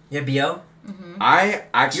 Yeah, Bo. I You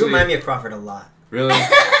actually remind me of Crawford a lot. really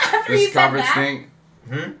After you this said coverage that. thing.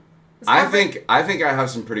 Hmm. I think I have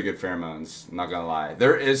some pretty good pheromones. Not gonna lie,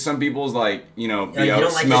 there is some people's like you BO don't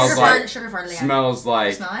like smells sugar like sugar fart again. smells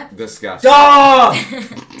like Smell it? disgusting. Dog.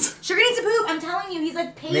 Sugar needs to poop. I'm telling you, he's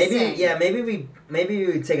like pacing. Maybe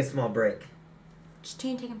we take a small break. Just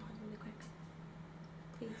take him pause really quick.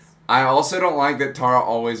 Please. I also don't like that Tara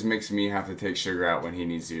always makes me have to take Sugar out when he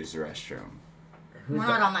needs to use the restroom. We're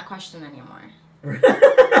not on that question anymore.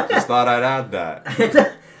 Just thought I'd add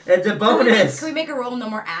that. It's a bonus. Can we make a rule no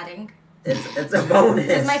more adding? It's a bonus.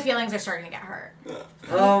 Because my feelings are starting to get hurt.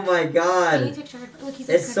 Oh my Can you god. take Sugar? Look, he's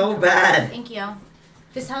It's like, so bad. Thank you.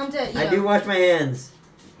 Just tell him to. I do wash my hands.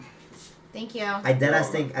 Thank you. I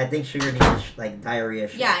think Sugar needs like diarrhea.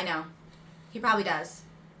 Shit. Yeah, I know. He probably does.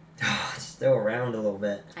 Still around a little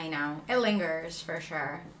bit. I know. It lingers for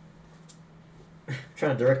sure. I'm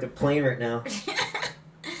trying to direct a plane right now.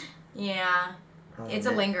 Yeah. Oh, It's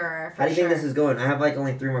man. a lingerer for How do you sure. think this is going? I have like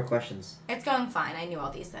only 3 more questions. It's going fine. I knew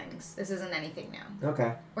all these things. This isn't anything new.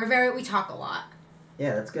 Okay. We talk a lot.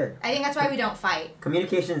 Yeah, that's good. I think that's why we don't fight.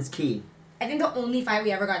 Communication is key. I think the only fight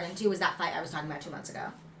we ever got into was that fight I was talking about 2 months ago.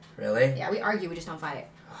 Really? Yeah, we argue, we just don't fight.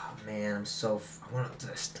 Oh man, I'm so. I want to.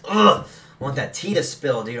 Ugh! I want that tea to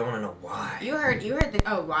spill, dude. I want to know why. You heard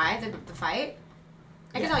why? The fight?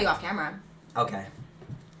 I can Yeah. tell you off camera. Okay.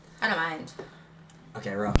 I don't mind.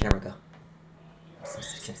 Okay, we're off camera. Go.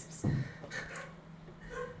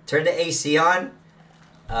 Turn the AC on.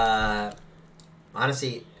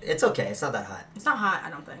 Honestly, it's okay. It's not that hot. It's not hot, I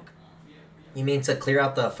don't think. You mean to clear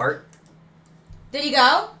out the fart? Did he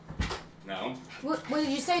go? No. What did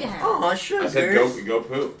you say to him? Oh, sure. I said go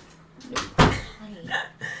poop.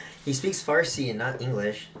 He speaks Farsi and not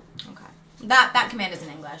English. Okay. That command is in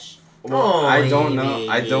English. Well, Oh, I don't know. baby.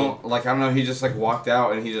 I don't know. He just like walked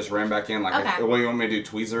out and he just ran back in. Like, Okay. what do you want me to do?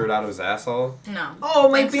 Tweezer it out of his asshole? No. Oh,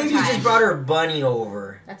 my Thanks for baby trying. just brought her bunny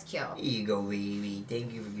over. That's cute. Here you go, baby.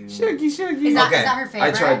 Thank you for giving me. Shaggy. Is that, Okay. is that her favorite?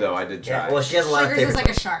 I tried though. I did try. Yeah, well, she has a lot of Sugar's is favorites.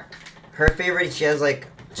 like a shark. Her favorite, she has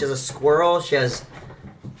a squirrel. She has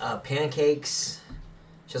pancakes.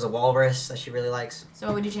 She has a walrus that she really likes. So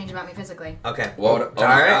what would you change about me physically? Okay. What would- oh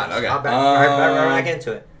my God, okay. I'll back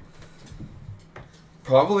into it.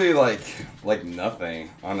 Probably like nothing,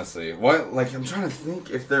 honestly. What I'm trying to think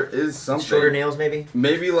if there is something. Shorter nails, maybe.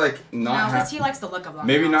 Maybe like not. No, because he likes the look of long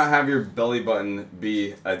Maybe nails. not have your belly button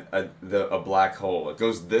be a black hole. It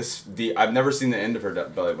goes this deep. I've never seen the end of her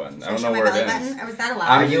belly button. I don't know Show my where belly it ends. button? Or was that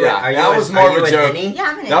allowed? That was more of a joke. Yeah,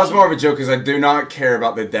 I'm an That was innie. more of a joke because I do not care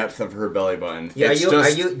about the depth of her belly button. Yeah, It's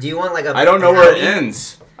do you want like a? I don't know where it outie?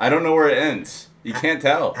 ends. I don't know where it ends. You can't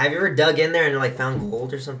tell. Have you ever dug in there and like found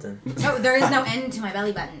gold or something? No, there is no end to my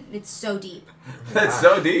belly button. It's so deep. It's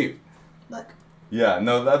so deep. Look. Yeah,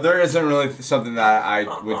 no, there isn't really something that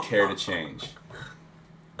I would care to change.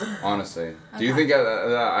 Honestly, do you Okay. think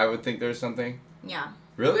I would think there's something? Yeah.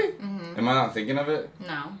 Really? Mm-hmm. Am I not thinking of it?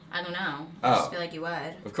 No, I don't know. I Oh. just feel like you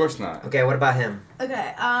would. Of course not. Okay, what about him?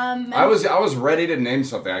 Okay. I was ready to name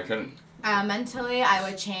something. I couldn't. Mentally, I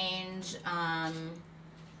would change.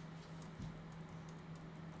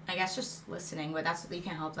 I guess just listening, but you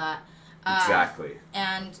can't help that. Exactly.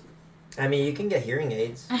 And I mean, you can get hearing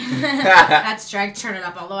aids. that's true. I turn it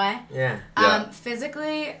up all the way. Yeah. Yeah.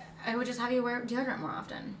 Physically, I would just have you wear deodorant more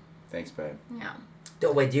often. Thanks, babe. Yeah.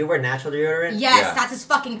 Wait, do you wear natural deodorant? Yes, Yeah. that's his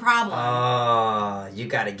fucking problem. Oh, you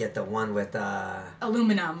gotta get the one with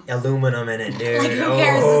Aluminum. aluminum in it, dude. Like, who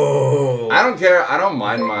cares? Oh. I don't care. I don't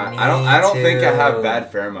mind my. I don't Me think I have too.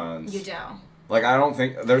 bad pheromones. You do. Like I don't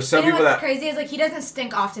think there's some You know people what's that crazy is like he doesn't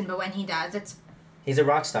stink often, but when he does, it's He's a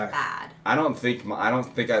rock star. bad. I don't think I. was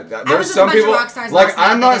There's with a some bunch of people rock stars like last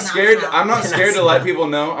night I'm that not did not scared. smell. I'm not Did not scared to let smell. people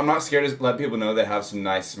know. I'm not scared to let people know they have some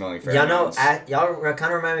nice smelling pheromones. Y'all know, y'all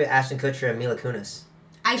kind of remind me of Ashton Kutcher and Mila Kunis.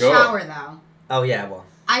 I Go. shower though. Oh yeah, well.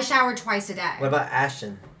 I shower twice a day. What about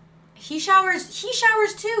Ashton? He showers too.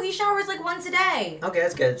 He showers like once a day. Okay,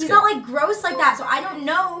 that's good. That's He's good. not like gross like that, so I don't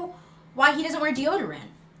know why he doesn't wear deodorant.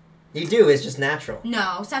 You do. It's just natural.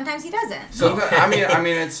 No, sometimes he doesn't. Sometimes, I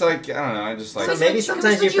mean, it's like I don't know. I just like So maybe Can we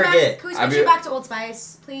sometimes you switch forget. Can we I switch mean- you back to Old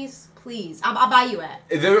Spice, please? Please, I'll buy you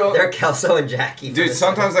it. They're Kelso and Jackie. for dude. this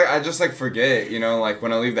Sometimes one. like I just like forget, like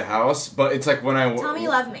when I leave the house. But it's like when I Tell me you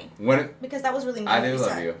love me, when it, because that was really mean. I what do you love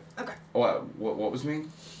said. you. Okay. What was me?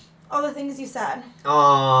 All the things you said.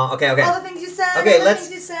 Aw, okay. All the things you said. Okay, all the let's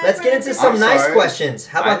things you said, get into everything. some I'm nice sorry. questions.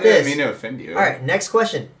 How about I didn't this? mean to offend you. All right, next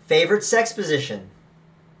question. Favorite sex position.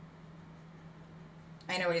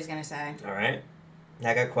 I know what he's gonna say. All right.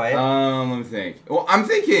 That got quiet. Let me think. Well, I'm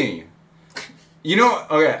thinking.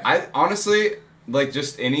 Okay. I honestly like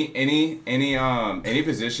just any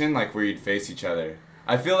position like where you'd face each other.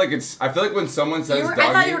 I feel like when someone says doggy.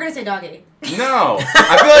 I thought you were gonna say doggy. No,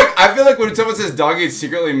 I feel like when someone says doggy, it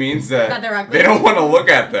secretly means That that they're ugly. they don't want to look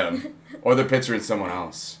at them, or they're picturing someone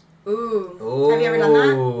else. Ooh. Ooh. Have you ever done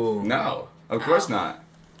that? No, of course Oh. not.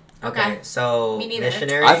 Okay, so Me neither.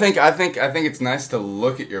 missionary. I think it's nice to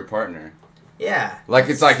look at your partner. Yeah. Like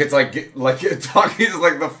doggy's like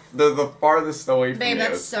the farthest away from Babe, you.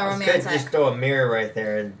 that's so Could romantic. just throw a mirror right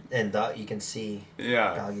there and you can see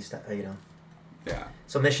Yeah, doggy stuff. yeah,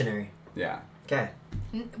 So missionary. yeah. Okay.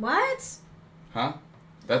 What? Huh?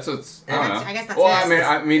 That's what's. I And don't know. that's- I guess that's well, yes.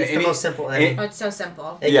 I mean, It's the most simple. it- Oh, it's so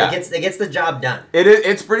simple. It Yeah. gets the job done.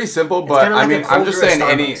 It's pretty simple, but kinda like I a mean, cold I'm just brew at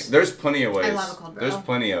saying Starbucks. there's plenty of ways. I love a cold brew. There's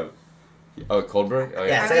plenty of. Oh, cold brew? Oh,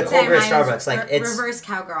 Yeah, it's I like a would cold say brew at mine is Starbucks. Like, it's reverse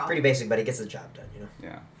cowgirl. pretty basic, but it gets the job done.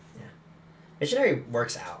 Yeah. Missionary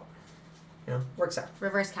works out. Works out.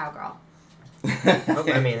 Reverse cowgirl.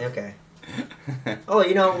 I mean, okay.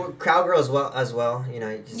 Oh, cowgirl as well. You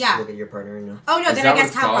just Yeah. look at your partner and Oh no, Is then that I guess what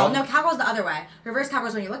it's cowgirl. called? No, cowgirl's the other way. Reverse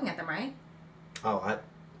cowgirl's when you're looking at them, right? Oh,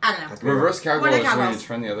 I don't know. Okay. Reverse What cowgirl are is when you cowgirls?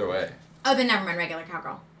 turn the other way. Oh, then never mind. Regular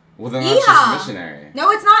cowgirl. Well, then that's Yeehaw! just missionary.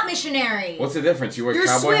 No, it's not missionary. What's the difference? You wear You're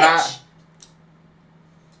cowboy switched. hat?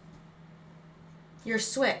 You're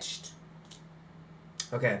switched.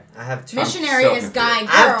 Okay, I have two. Missionary so is confused. guy I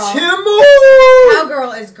have girl. two more.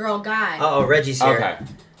 Cowgirl is girl guy. Oh, Reggie's here. Okay.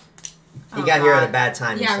 He Oh, got here at God. a bad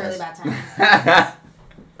time. he Yeah, says. really bad time.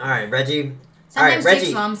 All right, Reggie. Sometimes Reggie.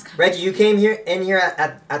 Jake's mom's. Reggie, you came in here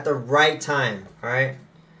at the right time. All right.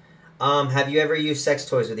 Have you ever used sex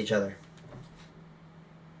toys with each other?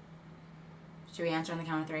 Should we answer on the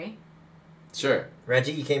count of 3? Sure.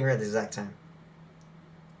 Reggie, you came here at the exact time.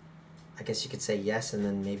 I guess you could say yes, and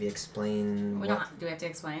then maybe explain. Do we have to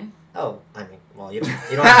explain? Oh, I mean, well, you don't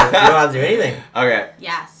have to do anything. Okay.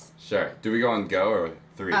 Yes. Sure. Do we go on go or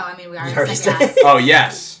 3? Oh, I mean, we already, You already said said- yes. Oh,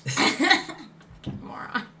 yes.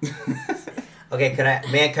 Moron. Okay, could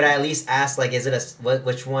I at least ask, like, is it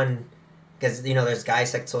which one? Because there's guy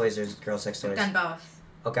sex toys, there's girl sex toys. We've done both.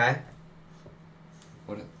 Okay.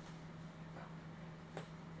 What?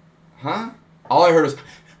 Huh? All I heard was.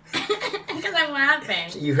 Because I'm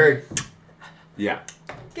laughing. You heard. Yeah.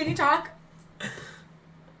 Can you talk?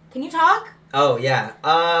 Can you talk? Oh, yeah.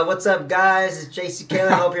 What's up, guys? It's JC Kayla.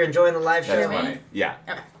 I hope you're enjoying the live That's show. me? funny. Yeah.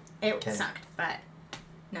 Okay. It Okay. sucked, but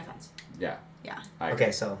no offense. Yeah. Yeah.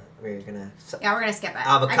 Okay, so we're gonna... Yeah, we're gonna skip it.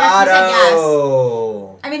 Avocado! I guess we said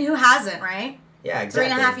yes. I mean, who hasn't, right? Yeah,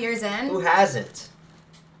 exactly. 3.5 years in. Who hasn't?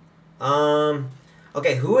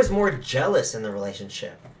 Okay, who is more jealous in the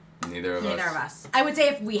relationship? Neither of Neither us. of us. I would say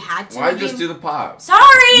if we had to. Why maybe- just do the pop? Sorry!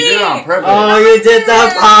 You did it on purpose. Oh, you did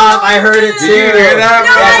the pop! I heard it too! Did you hear that?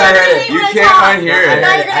 No, Yes, I I'm heard gonna it. hate You when I can't talk. unhear I it. heard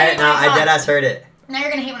Now it. you're gonna hate when I I talk. deadass heard it. Now you're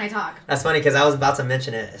gonna hate when I talk. That's funny because I was about to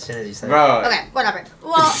mention it as soon as you said it. Bro. Okay, whatever.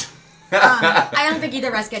 Well, I don't think either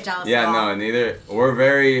of us get jealous. Yeah, at all. no, neither. We're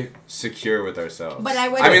very secure with ourselves. But I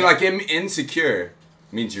would- I mean, like, insecure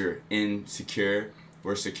means you're insecure.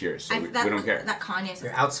 We're secure, so we don't care. That Kanye said.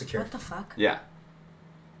 You're out secure. What the fuck? Yeah.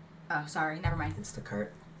 Oh, sorry. Never mind. Instacart.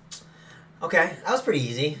 Okay, that was pretty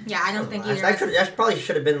easy. Yeah, I don't think either. I probably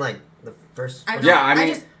should have been like the first. I don't- Yeah, I I mean,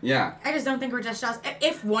 just- yeah. I just don't think we're just jealous.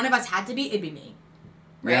 If one of us had to be, it'd be me.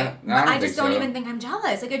 Right? Yeah, no, but I I just don't don't think so. even think I'm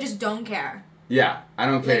jealous. Like, I just don't care. Yeah, I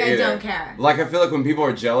don't care Like, I either. don't care. Like, I feel like when people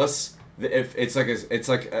are jealous, if it's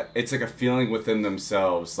like a feeling within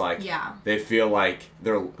themselves, like Yeah. they feel like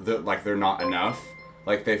they're not enough.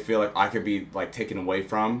 Like they feel like I could be like taken away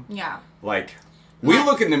from. Yeah. Like we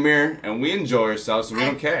look in the mirror and we enjoy ourselves and we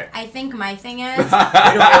don't care. I think my thing is. You don't give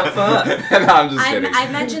a fuck. No, I'm just kidding.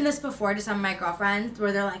 I've mentioned this before to some of my girlfriends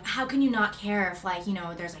where they're like, how can you not care if, like, you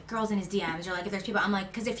know, there's, like, girls in his DMs or, like, if there's people. I'm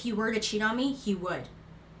like, because if he were to cheat on me, he would.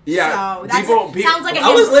 Yeah, So that's people- sounds like a him.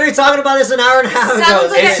 I was literally talking about this an hour and a half ago.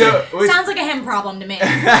 sounds like, So- sounds like a him problem to me,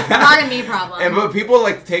 not a me problem. And but people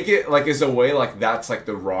like take it like as a way like that's like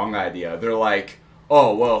the wrong idea. They're like,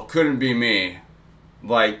 oh well, couldn't be me,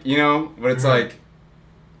 like but it's like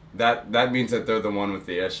that means that they're the one with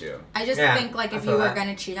the issue. I just Yeah, think, like, I if feel you were that.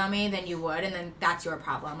 gonna cheat on me, then you would, and then that's your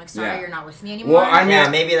problem. Like, sorry, Yeah. you're not with me anymore. Well, I mean, Yeah,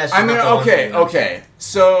 maybe that's just I mean, not the one okay, thing. okay.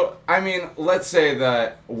 So I mean, let's say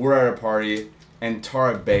that we're at a party and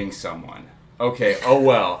Tara bangs someone. Okay, oh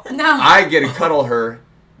well. No. I get to cuddle her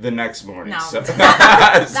the next morning. No. So.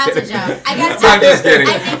 That's a joke. I guess I'm just kidding.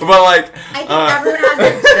 I think, But like, I think everyone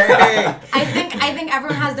has their, Hey. I think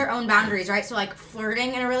everyone has their own boundaries, right? So, like,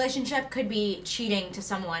 flirting in a relationship could be cheating to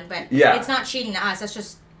someone, but Yeah. it's not cheating to us. That's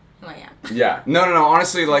just who I am. yeah, no.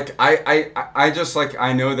 Honestly, like, I just like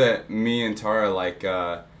I know that me and Tara like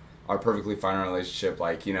are perfectly fine in a relationship.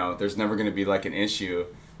 Like, there's never gonna be like an issue.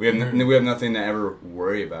 We have we have nothing to ever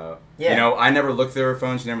worry about. Yeah. I never look through her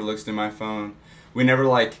phone. She never looks through my phone. We never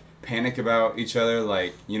like panic about each other.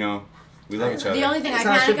 Like, we love each other. The only thing That's I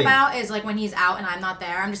how it should panic be. about is, like, when he's out and I'm not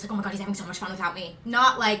there. I'm just like, oh my god, he's having so much fun without me.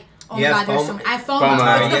 Not like, oh You my have god, there's FOMO? so many. I have FOMO.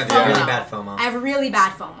 FOMO. What's You the have FOMO? really bad FOMO. I have really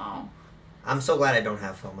bad FOMO. I'm so glad I don't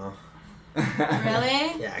have FOMO.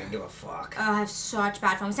 Really? Yeah, I can give a fuck. Oh, I have such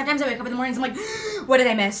bad FOMO. Sometimes I wake up in the mornings, I'm like, what did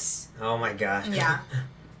I miss? Oh my gosh. Yeah.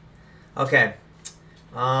 Okay.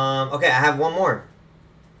 Okay, I have one more.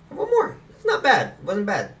 One more. It's not bad. It wasn't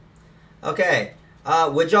bad. Okay.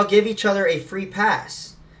 Would y'all give each other a free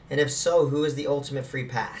pass? And if so, who is the ultimate free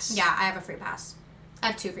pass? Yeah, I have a free pass. I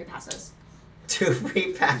have 2 free passes. 2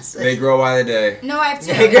 free passes. They grow by the day. No, I have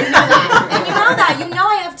 2. Yeah, You know that. And you know that. You know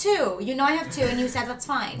I have 2. You know I have 2, and you said that's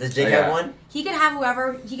fine. Does Jake Yeah. have one? He could have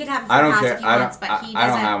whoever. He could have a free I don't pass care. if he I don't- wants, but he I don't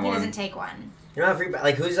doesn't. have He one. doesn't take one. You don't have free pass?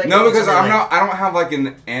 Like, who's like... No, because something I'm not. I don't have like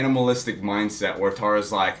an animalistic mindset where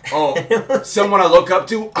Tara's like, oh, someone I look up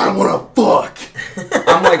to, I wanna fuck.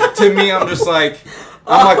 I'm like, to me, I'm just like,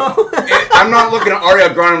 I'm not looking at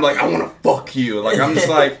Ariana Grande. I'm like, I wanna fuck you. Like, I'm just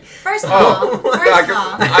like, First of all, like,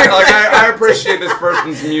 I appreciate this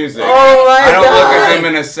person's music. Oh my I don't look God. at them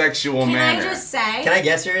in a sexual can manner. I just say? Can I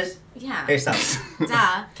guess yours? Yeah. Here, stop.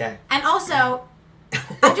 Duh. Okay. And also,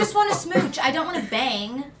 I just want to smooch. I don't want to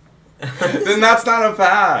bang. Then that's not a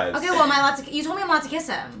pass. Okay, well, am I allowed to? You told me I'm allowed to kiss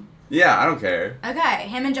him. Yeah, I don't care. Okay,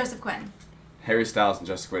 him and Joseph Quinn. Harry Styles and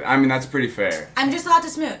Jessica Quinn. I mean, that's pretty fair. I'm just allowed to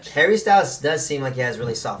smooch. Harry Styles does seem like he has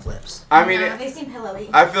really soft lips. I mean, No, they seem pillowy.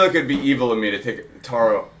 I feel like it'd be evil of me to take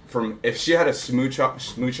Tara from if she had a smooch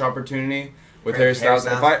opportunity with Harry Styles.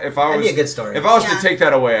 If I That'd was be a good story. If I was Yeah. to take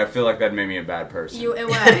that away, I feel like that made me a bad person. It would.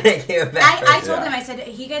 You're a bad I person. told Yeah. him. I said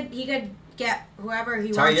he could get whoever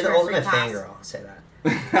he Sorry, wants you're the for a free ultimate pass. fangirl. I'll say that.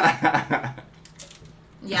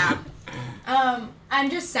 Yeah. I'm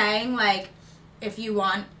just saying, like, if you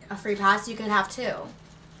want a free pass, you could have 2.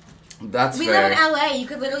 That's We fair. live in LA. You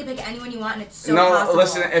could literally pick anyone you want, and it's so no, possible.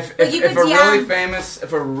 listen. If Like, you if a could really DM famous,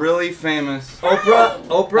 Oprah,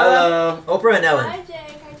 Hello. Oprah and Ellen. Hi,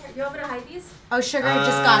 Jake. You want me to hide these? Oh, Sugar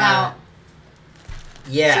just got out.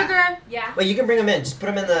 Yeah. Sugar. Yeah. Wait, you can bring them in. Just put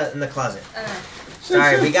them in the closet.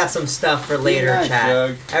 Sorry, we got some stuff for later, Nice, chat.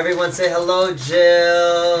 Jug. Everyone say hello,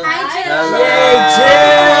 Jill. Hi, Yay,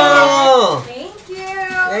 Jill! Thank you.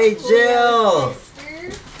 Hey, Jill.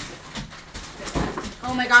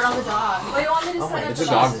 Oh my god, all the dogs. Oh, you want me to Oh set my up It's the a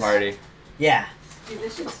dog Jesus. party. Yeah. Dude,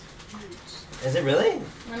 this shit's Is it really?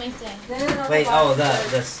 Let me see. No, Wait, the oh, box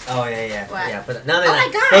is- this. Oh, yeah. What? Yeah, but no. Oh my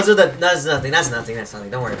God. Those are the. That's nothing. That's nothing. That's nothing.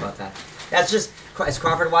 Don't worry about that. That's just. Is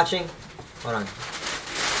Crawford watching? Hold on.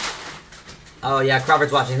 Oh, yeah,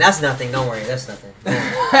 Crawford's watching. That's nothing. Don't worry. That's nothing.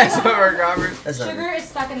 That's over, Robert. That's nothing. Sugar is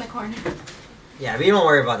stuck in the corner. Yeah, but you don't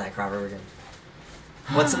worry about that, Crawford. We're good.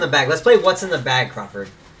 What's in the bag? Let's play What's in the Bag, Crawford.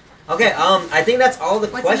 Okay, I think that's all the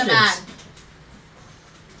What's questions. in the bag?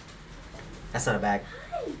 That's not a bag.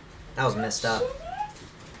 That was messed up.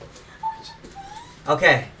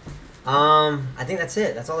 Okay. I think that's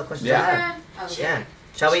it. That's all the questions. Yeah. I have. Oh, Yeah.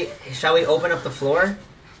 Shall we open up the floor?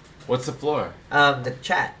 What's the floor? The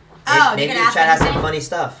chat. Oh, Maybe you the can ask chat has some anything? funny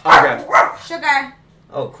stuff. Okay. Sugar.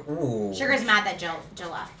 Oh, ooh. Sugar's mad that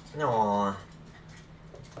Jill left. Aww.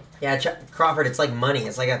 Yeah, Crawford, it's like money.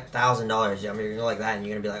 It's like $1,000. I mean, you're gonna go like that, and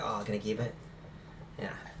you're gonna be like, "Oh, can I keep it?" Yeah.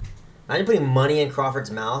 Imagine putting money in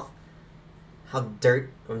Crawford's mouth. How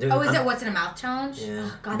dirt? I'm doing. Oh, is it What's in a Mouth challenge? Yeah.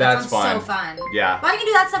 Oh, God, that That's sounds fun. so fun. Yeah. Why don't you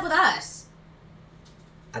do that stuff with us?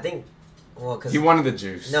 I think. Well, cause He wanted the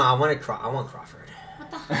juice. no, I want Crawford.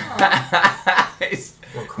 What the hell? He's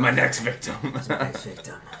I want my Crawford. next victim. That's my next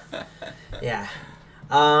victim. Yeah.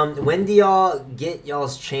 When do y'all get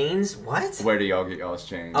y'all's chains? What? Where do y'all get y'all's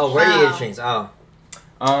change? Oh, where do you get Oh. your chains? Oh,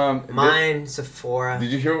 Mine. mine, Sephora.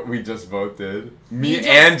 Did you hear what we just both did? Me You just-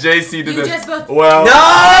 and JC did you this. just both- Well, No!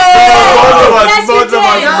 both of us, Yes, you both of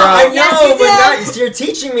us, did. No, bro. I know, Yes, you but did. not, you're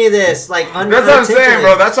teaching me this, like, That's what I'm saying, unarticulate.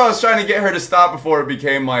 bro. That's why I was trying to get her to stop before it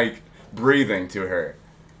became like breathing to her.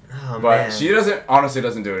 Oh, But man. she honestly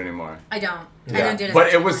doesn't do it anymore. I don't. I Yeah. don't do it. But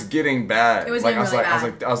as it much was anymore. getting bad. It was like getting really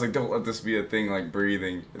I was like, don't let this be a thing like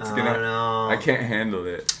breathing. It's Oh, gonna. no. I can't handle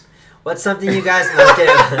it. What's something you guys? No, I'm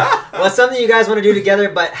kidding. What's something you guys want to do together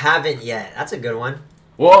but haven't yet? That's a good one.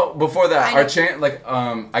 Well, before that, I our know- chain, like,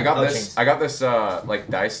 I got Oh, this, chains. I got this, like,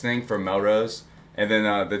 dice thing from Melrose, and then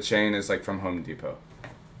the chain is like from Home Depot.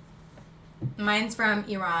 Mine's from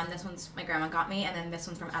Iran. This one's my grandma got me, and then this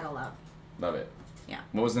one's from Edel Love. Love it. Yeah.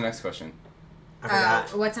 What was the next question? I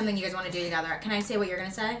forgot. What's something you guys want to do together? Can I say what you're gonna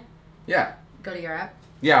say? Yeah, Go to Europe.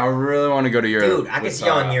 yeah, I really want to go to Europe. Dude, I can with, see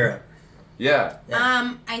y'all in Europe. Yeah.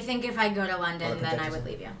 Yeah. I think if I go to All London, the then I protectors. would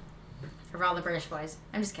leave you. For all the British boys.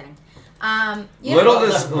 I'm just kidding. Little All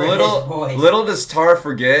does the British boys. little does Tar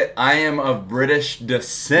forget, I am of British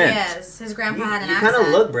descent. Yes, his grandpa had an You accent. kind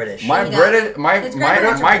of look British. My He does. British, my His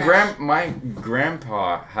grandparents my are grand my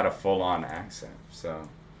grandpa had a full on accent. So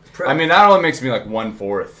Pro- I mean that only makes me like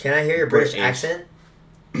 1/4. can I hear your British British. accent?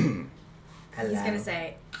 Hello. He's gonna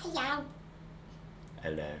say, hello.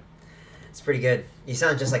 Hello. It's pretty good. You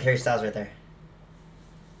sound just like Harry Styles right there.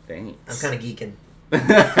 I'm Thanks. kind of geeking.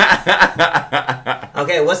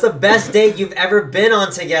 Okay, what's the best date you've ever been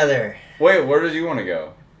on together? Wait, where did you want to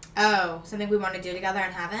go? Oh, something we want to do together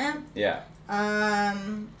and haven't? Yeah.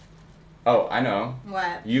 Oh, I know.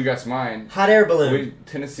 what? You guess mine. Hot air balloon. We,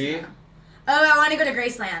 Tennessee Oh, I want to go to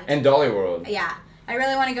Graceland. and Dolly World. Yeah. I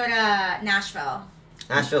really want to go to Nashville.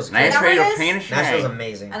 Nashville's that great. where it is? Nashville's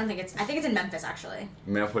amazing. I think it's in Memphis, actually.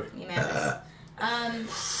 Memphis. Memphis.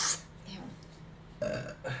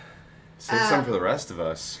 Save some for the rest of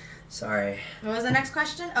us. Sorry. What was the next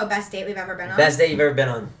question? Oh, best date we've ever been on? Best date you've ever been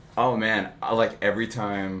on. Oh man, I like every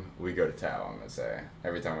time we go to Tao, I'm gonna say.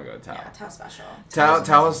 Every time we go to Tao. Yeah, how special.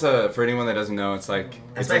 Tao is for anyone that doesn't know, it's like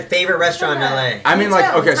That's it's my like, favorite restaurant in LA. I mean, Me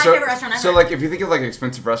like, too. okay, It's my so favorite restaurant so ever. like if you think of like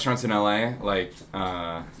expensive restaurants in LA, like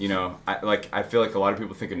you know, I feel like a lot of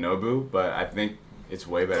people think of Nobu, but I think it's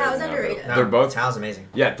way better. Tao's than Nobu. underrated. No, They're both Tao's amazing.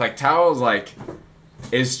 yeah, like Tao's like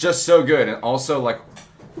is just so good, and also like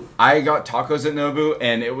I got tacos at Nobu,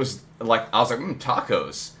 and it was like I was like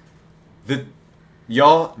tacos, the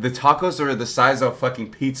tacos are the size of a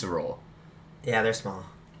fucking pizza roll. Yeah, they're small.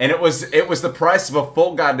 And it was the price of a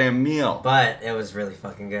full goddamn meal. But it was really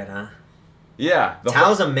fucking good, huh? Yeah.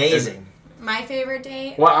 Tao's amazing. My favorite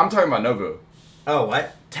date? Well, I'm talking about Nobu. Oh,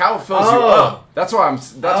 what? Tao fills you Oh. up. That's why I'm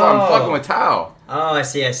Oh. fucking with Tao. Oh, I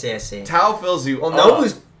see. Tao fills you Well, up.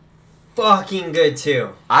 Nobu's fucking good,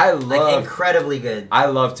 too. I Like, love incredibly good. I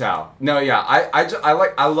love Tao. No, yeah,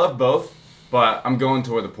 I love both, but I'm going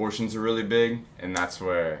to where the portions are really big, and that's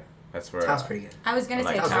where Tao's pretty good. I was gonna I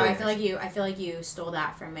say like Tao. Tao. I feel like you stole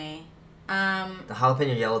that from me. The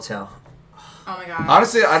jalapeno yellowtail. Oh my god.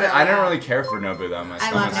 Honestly, I So didn't good. really care for Nobu that much. I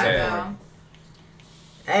I'm love gonna say it. Nobu.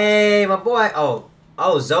 Hey, my boy.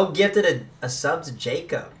 Oh, Zoe gifted a sub to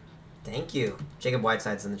Jacob. Thank you. Jacob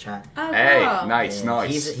Whiteside's in the chat. Oh, Hey, cool. nice, Yeah,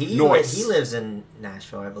 nice. He Nice. lives in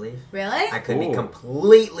Nashville, I believe. Really? I could be Ooh.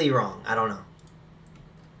 completely wrong. I don't know.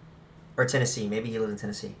 Or Tennessee. Maybe he lives in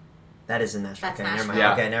Tennessee. That is in Nashville. That's Okay, never mind.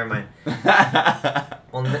 Nashville. Okay, never mind.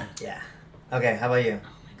 Well, yeah. Okay, how about you? Oh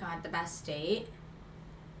my god, the best date.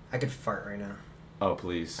 I could fart right now. Oh,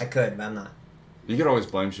 please. I could, but I'm not. You could always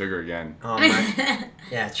blame sugar again. Oh, my.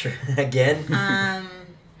 Yeah, true. Again?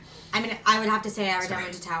 I mean, I would have to say I would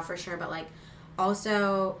went to Tao for sure, but like,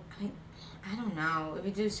 also, I mean, I don't know.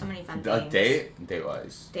 We do so many fun A things.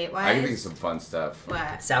 date-wise? Date-wise? I can think of some fun stuff.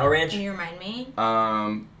 What? Saddle Ranch? Can you remind me? I know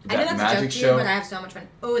I know that that's a magic joke to show. you, but I have so much fun.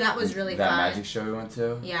 Oh, that was really that fun. magic show we went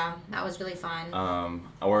to. Yeah, that was really fun.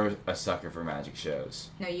 We're a sucker for magic shows.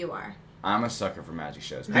 No, you are. I'm a sucker for magic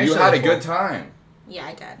shows. But Magic you shows had are a good cool. time. Yeah,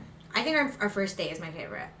 I did. I think our first date is my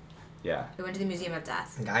favorite. Yeah. We went to the Museum of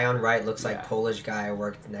Death. Guy on right looks like Yeah. Polish guy I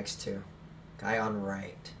worked next to. Guy on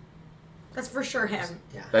right. That's for sure him.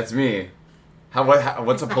 Yeah. That's me.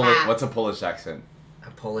 What's It's the Polish? hat. What's a Polish accent?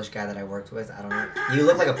 A Polish guy that I worked with. I don't know. You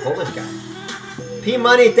look like a Polish guy. P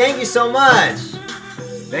Money, thank you so much.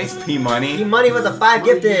 Thanks, P Money. P Money with a 5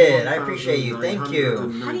 gifted. I appreciate you. Thank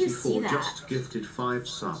you. How do you see that? Just gifted 5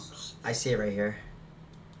 subs. I see it right here.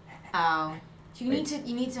 Oh, you Wait.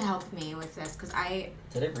 need to help me with this because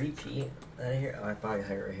Did it repeat? That here? Oh, I probably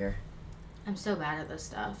had it right here. I'm so bad at this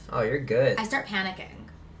stuff. Oh, you're good. I start panicking.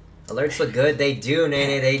 Alerts look good. They do,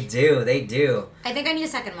 Nene. They do. They do. I think I need a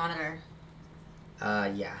second monitor.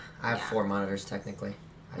 Yeah. I have Yeah. 4 monitors technically.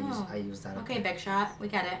 Oh. I use that. Okay, big shot. We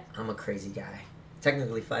get it. I'm a crazy guy.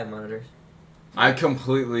 Technically 5 monitors. I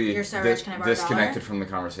completely You're so rich, can I borrow a disconnected dollar? from the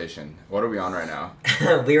conversation. What are we on right now?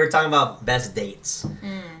 We were talking about best dates.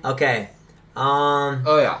 Okay.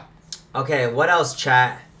 Oh yeah. Okay, what else,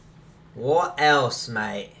 chat? What else,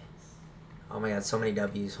 mate? Oh my god, so many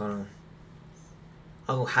W's. Hold on.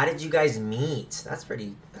 Oh, how did you guys meet? That's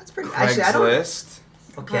pretty. Actually, I don't. Craigslist.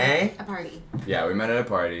 Okay. A party. Yeah, we met at a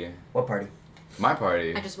party. What party? My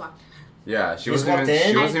party. I just walked. Yeah, she You just wasn't walked even.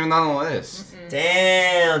 in? She wasn't even on the list.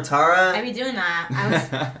 Damn, Tara. I be doing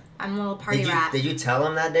that. I'm a little party Did you, rat. did you tell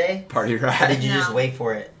him that day? Party Or did rat. you just No. wait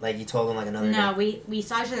for it? Like you told him like another No, day? we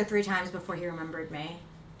saw each other 3 times before he remembered me.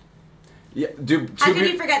 Yeah, dude. How could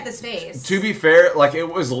you forget this face? To be fair, like it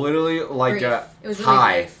was literally like Brief. a It was really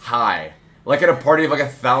high, brief. high. Like at a party of like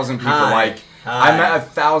 1,000 people. Hi. Like Hi. I met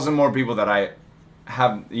 1,000 more people that I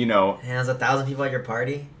have. You know, And there's 1,000 people at your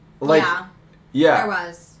party. like yeah, yeah. there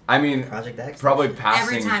was. I mean, Project X. probably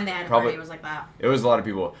passing. Every time they had a probably, party, it was like that. It was a lot of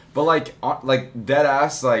people, but like dead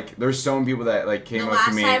ass. Like there's so many people that like came The up to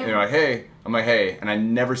last me time- and they're like, "Hey," I'm like, "Hey," and I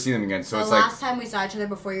never see them again. So The it's like, last time we saw each other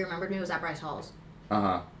before you remembered me was at Bryce Hall's. uh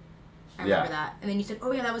huh. I Yeah. remember that. And then you said,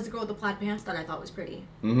 "Oh yeah, that was the girl with the plaid pants that I thought was pretty."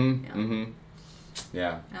 Mm-hmm. Yeah. Mm-hmm.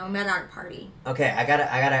 Yeah. And we met at a party. Okay, I gotta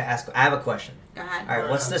ask. I have a question. Go ahead. All right,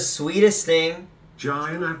 what's the sweetest thing?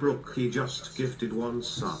 Giant Abrook, he just gifted 1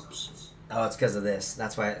 subs. Oh, it's because of this.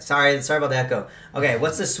 That's why. Sorry about the echo. Okay,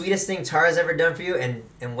 what's the sweetest thing Tara's ever done for you,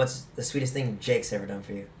 and what's the sweetest thing Jake's ever done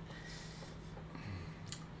for you?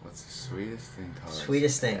 What's the sweetest thing? Carlos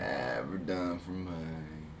Sweetest thing. ever done for me?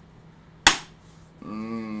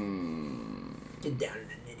 Get down to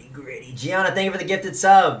the nitty gritty. Gianna, thank you for the gifted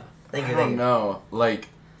sub. Thank you. I don't know. Like,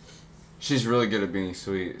 she's really good at being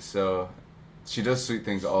sweet. So, she does sweet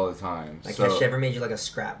things all the time. Like, so, has she ever made you like a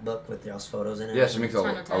scrapbook with y'all's photos in it? yeah, she makes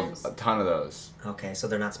Ton of times. a ton of those. Okay, so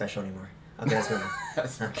they're not special anymore. Okay, that's good.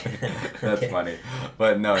 That's Okay. funny. That's Okay. funny.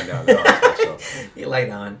 But no, they're all special. You like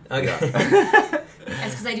that one. Okay. Yeah.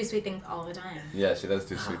 It's because I do sweet things all the time. Yeah, she does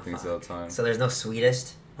do Oh, sweet things fuck. all the time. So there's no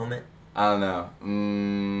sweetest moment? I don't know.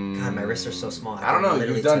 God, my wrists are so small. I don't can know.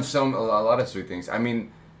 literally You've done touch- a lot of sweet things. I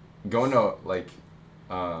mean, going to like,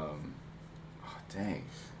 oh, dang.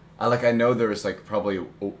 I know there's like probably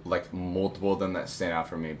like multiple of them that stand out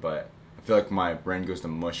for me, but I feel like my brain goes to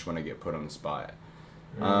mush when I get put on the spot.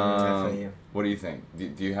 I feel you. What do you think? Do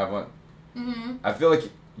you have one? Mm-hmm. I feel like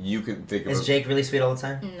you could think of. Is Jake really sweet all the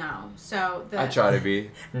time? No. So the I try to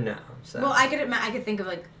be. No. So. Well, I could think of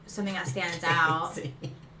like something that stands out.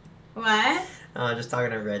 What? Just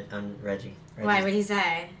talking to Reggie. Why would he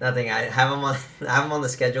say? Nothing. I have him on the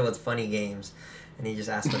schedule with funny games, and he just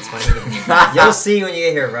asked what's funny games. You'll see when you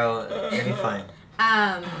get here, bro. It'll be fine.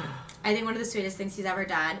 I think one of the sweetest things he's ever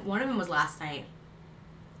done. One of them was last night.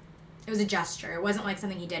 It was a gesture. It wasn't like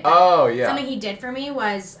something he did. Oh yeah. Something he did for me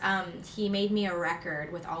was he made me a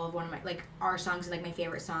record with all of one of my our songs, like my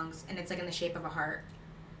favorite songs, and it's like in the shape of a heart.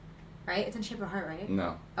 Right? It's in the shape of a heart, right?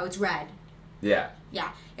 No. Oh, it's red. Yeah. Yeah,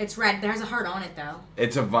 it's red. There's a heart on it though.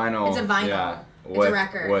 It's a vinyl. It's a vinyl. Yeah. It's a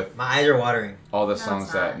record. With My eyes are watering. all the No, songs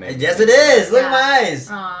it's that not. make. Yes, it is. Look Yeah. at my eyes.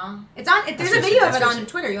 Aw. It's on. There's That's a video of racist. it That's on racist.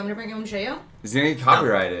 Twitter. You want me to bring it home and show you? Is it getting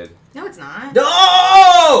copyrighted? No, it's not.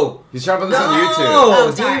 No! He's trying to put this on YouTube.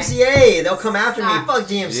 Oh, sorry. DMCA. They'll come after me. Stop. Fuck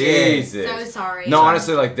DMCA. Jesus. So sorry. No,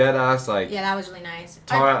 honestly, like dead ass, like Yeah, that was really nice.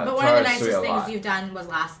 Tara- but one of the Tara's nicest sweet a things lot. you've done was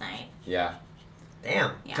last night. yeah.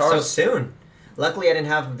 Damn. Yeah. So Tara's- soon. Luckily, I didn't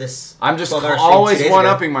have this. I'm just 12-hour stream always 2 days one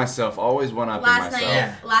ago. upping myself. Always one upping Last myself. night,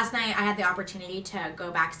 Yeah. last night I had the opportunity to go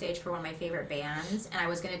backstage for one of my favorite bands, and I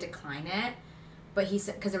was gonna decline it, but he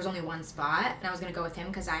said because there was only one spot, and I was gonna go with him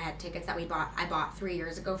because I had tickets that I bought 3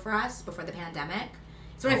 years ago for us before the pandemic.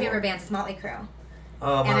 It's one of my favorite bands. It's Motley Crue,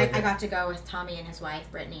 Oh, and my I got to go with Tommy and his wife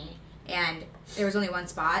Brittany, and there was only one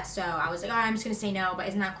spot, so I was like, all right, I'm just gonna say no, but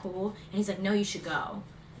isn't that cool? And he's like, no, you should go,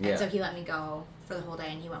 Yeah. and so he let me go for the whole day,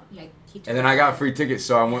 and he went. He took And then I got free tickets,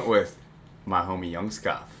 so I went with my homie Young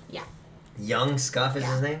Scuff. Young Scuff is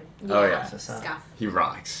Yeah. his name? Oh, yeah. Scuff. He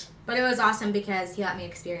rocks. But it was awesome because he let me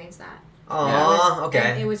experience that. Aw, And it was- okay.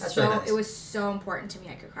 and It was That's so really nice. it was so important to me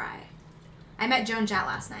I could cry. I met Joan Jett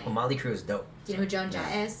last night. Well, Motley Crue is dope. Do you know who Joan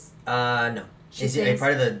Jett is? No. She Is he a sings-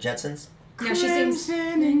 part of the Jetsons? No, she sings.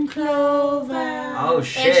 Oh,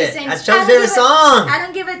 she shit. sings, That's "I Joe's don't favorite give a- song. I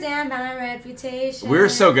don't give a damn about my reputation. We were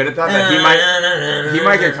so good at that that he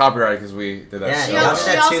might get copyrighted because we did that. Yeah, She y'all also-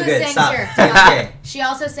 did she that too also good. sings Stop. here. Okay. She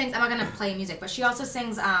also sings. I'm not gonna play music, but she also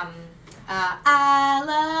sings. I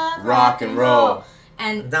love Rock and roll.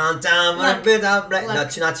 And Downtown, Look, no,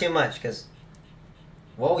 look. not too much, because.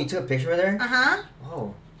 Whoa, you took a picture with her? uh-huh.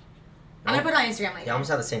 Whoa. I'm gonna put it on Instagram later. You almost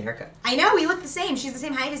have the same haircut. I know, we look the same. She's the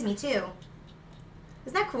same height as me too.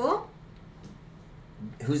 Isn't that cool?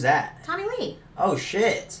 Who's that? Tommy Lee. Oh,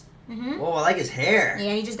 shit. Mm-hmm. Whoa, I like his hair.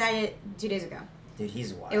 Yeah, he just died 2 days ago. Dude,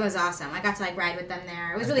 he's wild. It was awesome. I got to like ride with them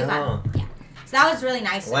there. It was I really know. fun. Yeah. So that was really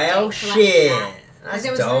nice. of Well, Jake to let me do shit. that, That's because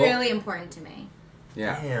it was dope. really important to me.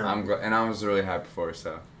 Yeah, Damn. and I was really happy for her.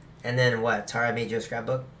 So And then what? Tara made you a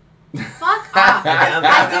scrapbook? Fuck off.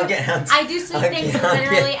 I'm kidding. I do sweet I'm things kidding. I'm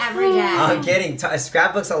literally kidding. every day. I'm kidding.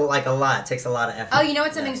 Scrapbooks are like a lot. It takes a lot of effort. Oh, you know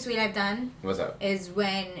what? Something sweet I've done what's up? is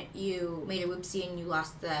when you made a whoopsie and you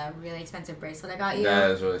lost the really expensive bracelet I got you.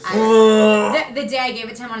 That is really sweet. The day I gave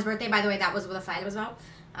it to him on his birthday, by the way, that was what the fight was about.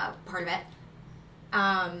 Part of it.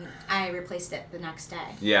 I replaced it the next day.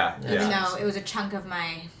 Yeah, Even yeah. though it was a chunk of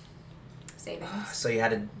my savings. So you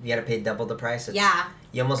had to pay double the price. Yeah.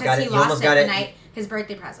 You almost Because got he it. You lost almost it got the it. night his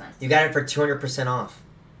birthday present. You got it for 200% off.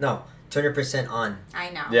 No, 200% on. I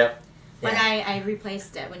know. Yep. But Yeah. I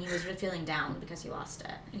replaced it when he was feeling down because he lost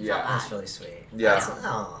it. And he Yeah. felt bad. That's really sweet. Yeah.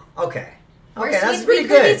 Oh, okay. We're Okay, that's sweet. pretty We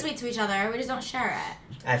could be good. sweet to each other. We just don't share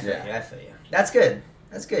it. I feel Yeah. you. I feel you. That's good.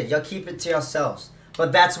 That's good. Y'all keep it to yourselves.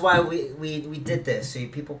 But that's why we did this, so you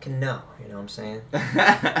people can know. You know what I'm saying?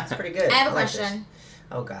 It's pretty good. I have a like this. question.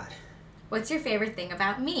 Oh, God. What's your favorite thing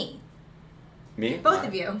about me? Me? Both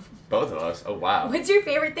of you. Both of us. Oh wow. What's your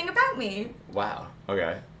favorite thing about me? Wow.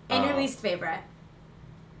 Okay. And your least favorite?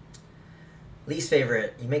 Least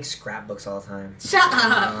favorite. You make scrapbooks all the time. Shut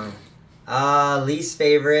up. Least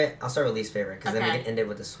favorite. I'll start with least favorite because then we Okay. can end it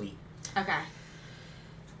with the sweet. Okay.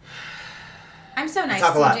 I'm so nice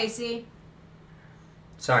talk to a you, lot. JC.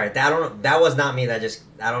 Sorry, that was not me. I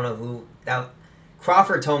don't know who that.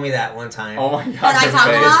 Crawford told me that one time. Oh my god. Did I her talk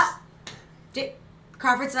a face. lot?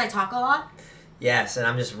 Crawford said I talk a lot? Yes, and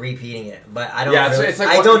I'm just repeating it, but I don't. Yeah, it's- really, it's like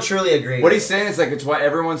I what- don't truly agree. What he's saying is like it's what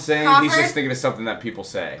everyone's saying. He's Crawford? just thinking of something that people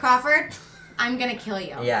say. Crawford, I'm gonna kill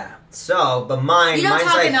you. Yeah. So, but mine. You don't mine's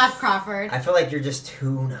talk like, enough, Crawford. I feel like you're just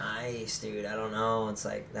too nice, dude. I don't know. It's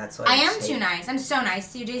like that's what I am too nice. I'm so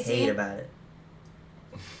nice to you, JC. Hate about it.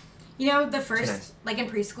 You know, the nice. first, like in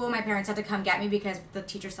preschool, my parents had to come get me because the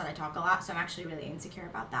teacher said I talk a lot, so I'm actually really insecure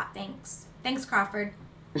about that. Thanks. Thanks, Crawford.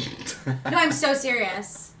 No, I'm so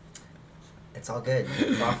serious. It's all good.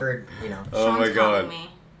 Crawford, you know. Oh Sean's my calling god. me.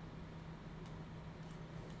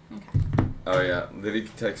 Okay. Oh yeah. Did he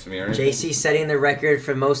text me or anything? JC setting the record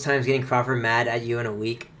for most times getting Crawford mad at you in a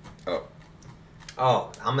week. Oh.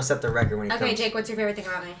 Oh, I'm gonna set the record when he Okay, comes. Jake, what's your favorite thing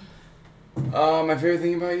about me? My favorite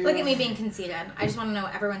thing about you? Look at me being conceited. I just want to know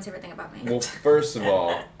everyone's favorite thing about me. Well, first of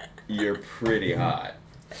all, you're pretty hot.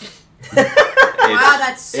 Wow,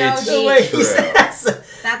 that's so it's The deep. way he true. says it.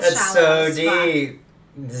 That's That's shallow so as fuck. deep.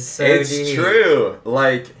 That's so It's deep. true.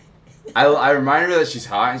 Like, I remind her that she's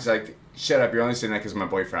hot, and she's like, "Shut up! You're only saying that because of my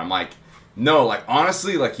boyfriend." I'm like, "No, like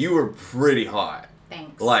honestly, like you were pretty hot.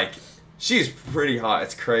 Thanks. Like, she's pretty hot.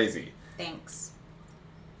 It's crazy." Thanks.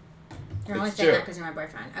 You're only It's saying that true. because you're my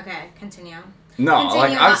boyfriend. Okay, continue. No, Continue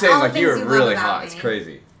like I'm about saying, all the like you were things you love really about hot. me. It's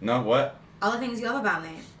crazy. No, what? All the things you love about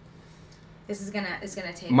me. This is gonna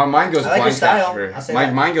take. My mind goes I like your blank style. after. I'll say My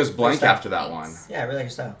that. mind goes blank style. after that one. Thanks. Yeah, I really like your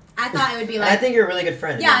style. I thought it would be And like. I think you're a really good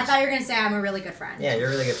friend. Yeah, I thought you were gonna say I'm a really good friend. Yeah, you're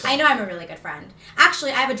a really good friend. I know I'm a really good friend.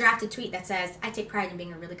 Actually, I have a drafted tweet that says I take pride in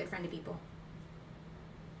being a really good friend to people.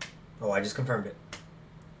 Oh, I just confirmed it.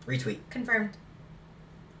 Retweet. Confirmed.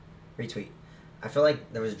 Retweet. I feel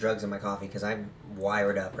like there was drugs in my coffee because I'm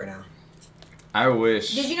wired up right now. I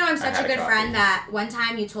wish. Did you know I'm I such had a good coffee. friend that one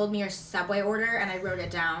time you told me your Subway order and I wrote it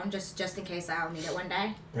down just in case I'll need it one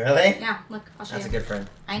day? Really? Yeah, look, I'll show That's a you. good friend.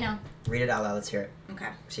 I know. Read it out loud. Let's hear it. Okay.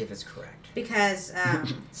 See if it's correct. Because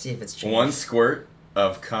See if it's changed. One squirt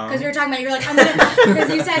of cum. we were talking about, you're like, I'm gonna,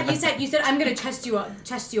 because you said I'm gonna test you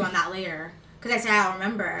on that later. Because I said I'll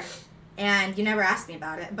remember, and you never asked me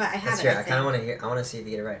about it, but I have Let's it. hear it. I I kind of think. want to hear. I want to see if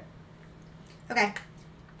you get it right. Okay.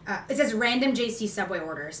 It says random JC Subway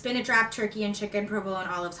order: spinach wrap, turkey and chicken, provolone,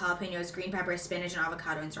 olives, jalapenos, green pepper, spinach, and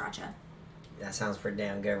avocado and sriracha. That sounds pretty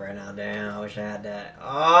damn good right now. Damn, I wish I had that.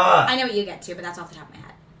 Oh. I know what you get too, but that's off the top of my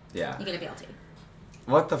head. Yeah. You get a BLT.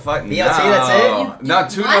 What the fuck? BLT, that's it? No,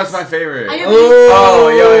 tuna What? is my favorite. I know. Oh,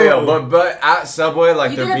 yo. But at Subway,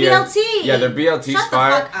 like You their get a BLT. Yeah, their BLT's Shut the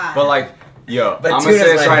fire. fuck up. But like, yo, But I'm gonna tuna's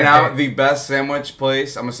say this my right now. favorite. The best sandwich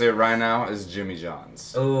place, I'm gonna say it right now, is Jimmy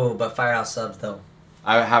John's. Oh, but Firehouse subs though.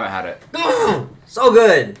 I haven't had it. So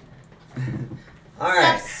good. All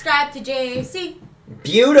right. Subscribe to JC.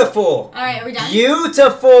 Beautiful. All right, are we done?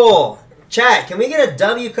 Beautiful. Chat, can we get a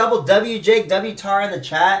W couple? W Jake, W Tara in the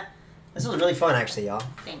chat. This was really fun, actually, y'all.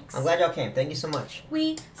 Thanks. I'm glad y'all came. Thank you so much.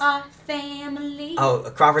 We are family.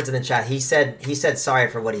 Oh, Crawford's in the chat. He said sorry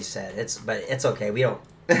for what he said. But it's okay. We don't.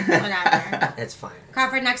 Whatever. It's fine.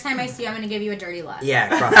 Crawford, next time I see you, I'm gonna give you a dirty look. Yeah,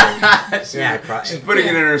 Crawford. she's, Yeah, she's putting it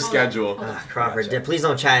in her Hold on, schedule. hold on. Crawford, Gotcha. please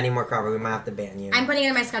don't chat anymore, Crawford. We might have to ban you. I'm putting it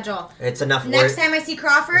in my schedule. It's enough Next words. time I see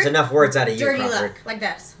Crawford, There's enough words out of you, dirty Crawford. look like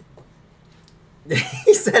this.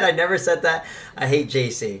 He said, "I never said that. I hate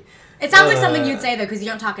JC." It sounds like something you'd say though, because you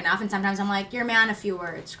don't talk enough, and sometimes I'm like, "You're a man of few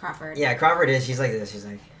words, Crawford." Yeah, Crawford is. She's like this. She's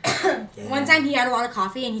like. Yeah. One time he had a lot of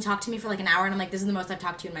coffee and he talked to me for like an hour, and I'm like, "This is the most I've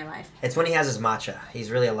talked to you in my life." It's when he has his matcha. He's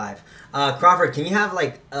really alive. Crawford, can you have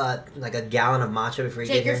like a gallon of matcha before you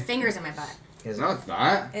Jake, get your here? fingers in my butt. 'Cause- No, it's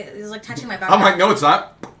not. It was like touching my butt. I'm like, no, it's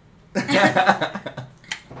not. That's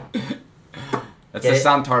Get the it?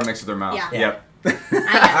 sound Tara makes with her mouth. Yeah. Yep. I get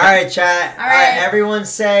All right, chat. All right. Everyone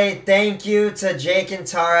say thank you to Jake and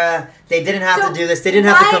Tara. They didn't have So, to do this. They didn't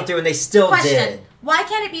have to why- come through, and they still Question: did. why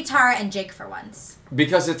can't it be Tara and Jake for once?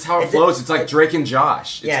 Because it's how it It- flows. It's like Drake and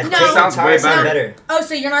Josh. Yeah, It's, No. Jake it sounds and Tara way sound better. Oh,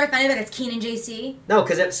 so you're not offended that it's Keenan JC? No,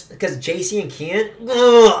 because JC and Keenan.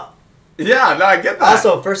 Ugh. Yeah, no, I get that.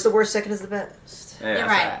 Also, first the worst, second is the best. Yeah, You're that's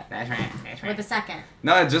right. That's right. With the second.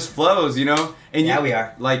 No, it just flows, you know. And Yeah, you, we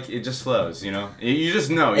are. Like it just flows, you know. You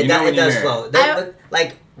just know. It, You know it when you does hear flow. it.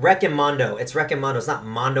 Like Rec and Mondo. It's Rec and Mondo. It's not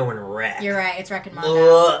Mondo and Rec. You're right. It's Rec and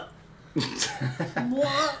Mondo.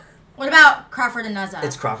 Ugh. What about Crawford and Nuzza?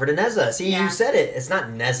 It's Crawford and Neza. See, Yeah. you said it. It's not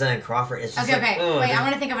Neza and Crawford. It's just Okay, like, okay. ugh, Wait, I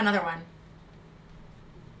want to think of another one.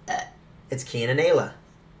 It's Keen and Ayla.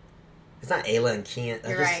 It's not Ayla and Keen.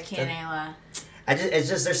 You're right, Keenan and Ayla. It's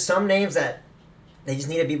just there's some names that they just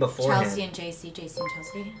need to be beforehand. Chelsea and JC. JC and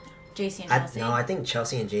Chelsea. JC and Chelsea. No, I think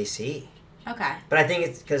Chelsea and JC. Okay. But I think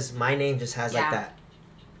it's because my name just has like Yeah.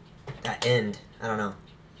 that end. I don't know.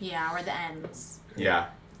 Yeah, or the ends. Yeah.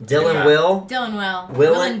 Dylan Yeah. Will. Dylan Will.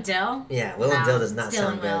 Will Will and- and Dill? Yeah, Will and No, Dill does not it's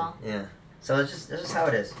sound Dylan good. Will. Yeah. So it's just how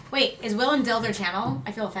it is. Wait, is Will and Dill their channel?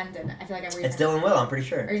 I feel offended. I feel like I read It's Dylan Will. I'm pretty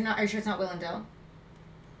sure. Are you sure it's not Will and Dill?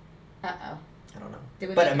 Uh-oh. I don't know. Did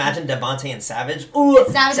we But make it? imagine Devontae and Savage. Ooh,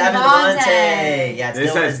 It's Savage and Devontae. Yeah, it's They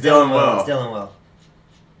Dylan, said it's it's Dylan Will. Will. It's Dylan Will.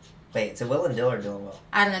 Wait, is it Will and Dill or Dylan Will?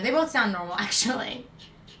 I don't know. They both sound normal, actually.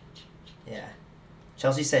 Yeah.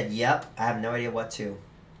 Chelsea said, "Yep, I have no idea what to."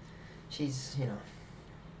 She's,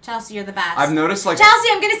 Chelsea, you're the best. I've noticed like Chelsea,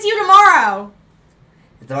 I'm gonna see you tomorrow.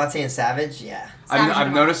 Devontae and Savage. Yeah. Savage I've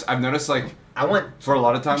and noticed like I want. for a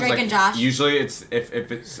lot of times Drake like and Josh. usually it's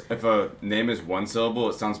if a name is one syllable,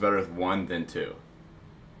 it sounds better with one than two.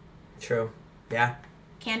 True. Yeah.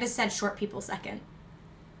 Candace said short people second.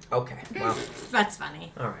 Okay. Well. That's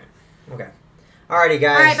funny. All right. Okay. Alrighty,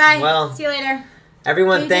 guys. All right, bye. Well, See you later.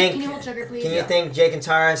 everyone, Can you hold sugar, please? Can you thank Jake and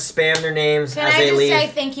Tara? Spam their names Can as I they just leave. say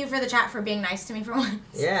thank you for the chat for being nice to me for once?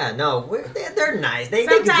 Yeah. No, they're nice. They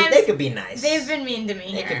Sometimes could be nice. They've been mean to me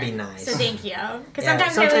They here. could be nice. So thank you. Because Yeah,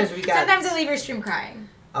 sometimes we got. sometimes I leave your stream crying.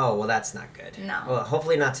 Oh well, that's not good. No. Well,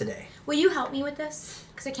 hopefully not today. Will you help me with this?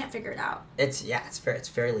 Because I can't figure it out. It's It's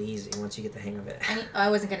fairly easy once you get the hang of it. I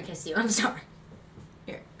wasn't gonna kiss you. I'm sorry.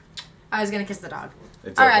 Here, I was gonna kiss the dog.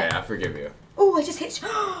 It's All okay. right. I forgive you. Oh, I just hit.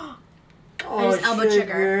 I Oh, just elbowed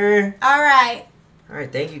sugar. All right. All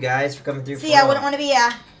right, thank you guys for coming through. See ya. Wouldn't want to be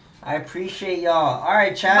ya. I appreciate y'all. All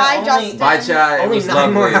right, chat. Bye, only, Justin. Bye, chat. It Only was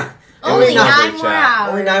 9 more. lovely. Only It was lovely, 9 more chat. hours.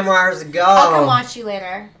 Only 9 more hours to go. I'll come watch you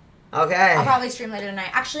later. Okay. I'll probably stream later tonight.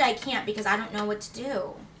 Actually, I can't because I don't know what to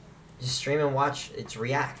do. Just stream and watch. It's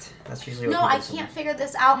react. That's usually what No, I people do. can't figure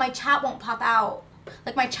this out. My chat won't pop out.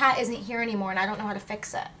 Like, my chat isn't here anymore, and I don't know how to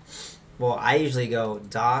fix it. Well, I usually go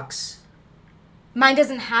docs. Mine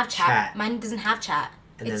doesn't have chat. Chat. Mine doesn't have chat.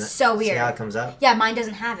 And It's then so See weird. how it comes up? Yeah, mine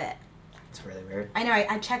doesn't have it. It's really weird. I know.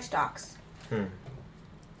 I checked docs.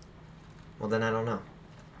 Well, then I don't know.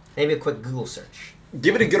 Maybe a quick Google search.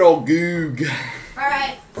 Give it a good old goog. All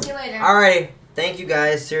right. See you later. Alrighty. Thank you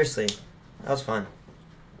guys. Seriously. That was fun.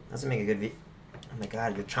 Doesn't make a good video. Oh my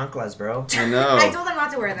god, you're chunkless, bro. I know. I told them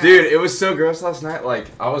not to wear that. Dude, it was so gross last night. Like,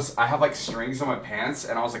 I have like strings on my pants,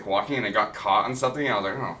 and I was like walking, and it got caught on something, and I was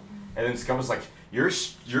like, oh. And then Scum was like, your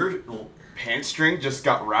pants string just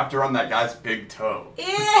got wrapped around that guy's big toe. Ew.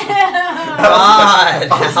 God,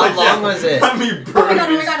 I was how like, long yeah, was it? Let me Oh my burn god, oh my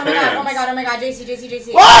these god, oh my god, oh my pants. god, oh my god,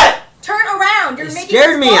 JC. What? Turn around, you're It making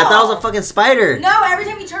scared this me. I thought it fall. was a fucking spider. No, every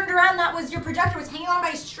time you turned around, that was your projector was hanging on by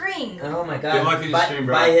a string. Oh my god. Good luck in your by, stream,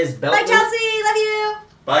 bro. by his belt. Bye, loop? Chelsea, love you.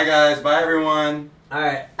 Bye, guys. Bye, everyone.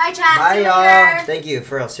 Alright. Bye, chat. Bye, See you y'all. later. Thank you,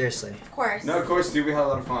 for real, seriously. Of course. No, of course, dude. We had a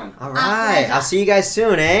lot of fun. Alright. I'll see you guys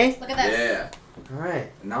soon, eh? Look at this. Yeah.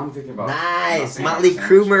 Alright. And now I'm thinking about. Nice. I'm not Motley thinking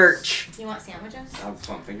Crue about merch. You want sandwiches? That's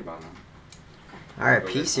what I'm thinking about now. Alright,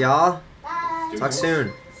 peace, y'all. Bye. Talk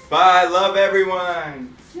soon. Bye. Love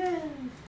everyone.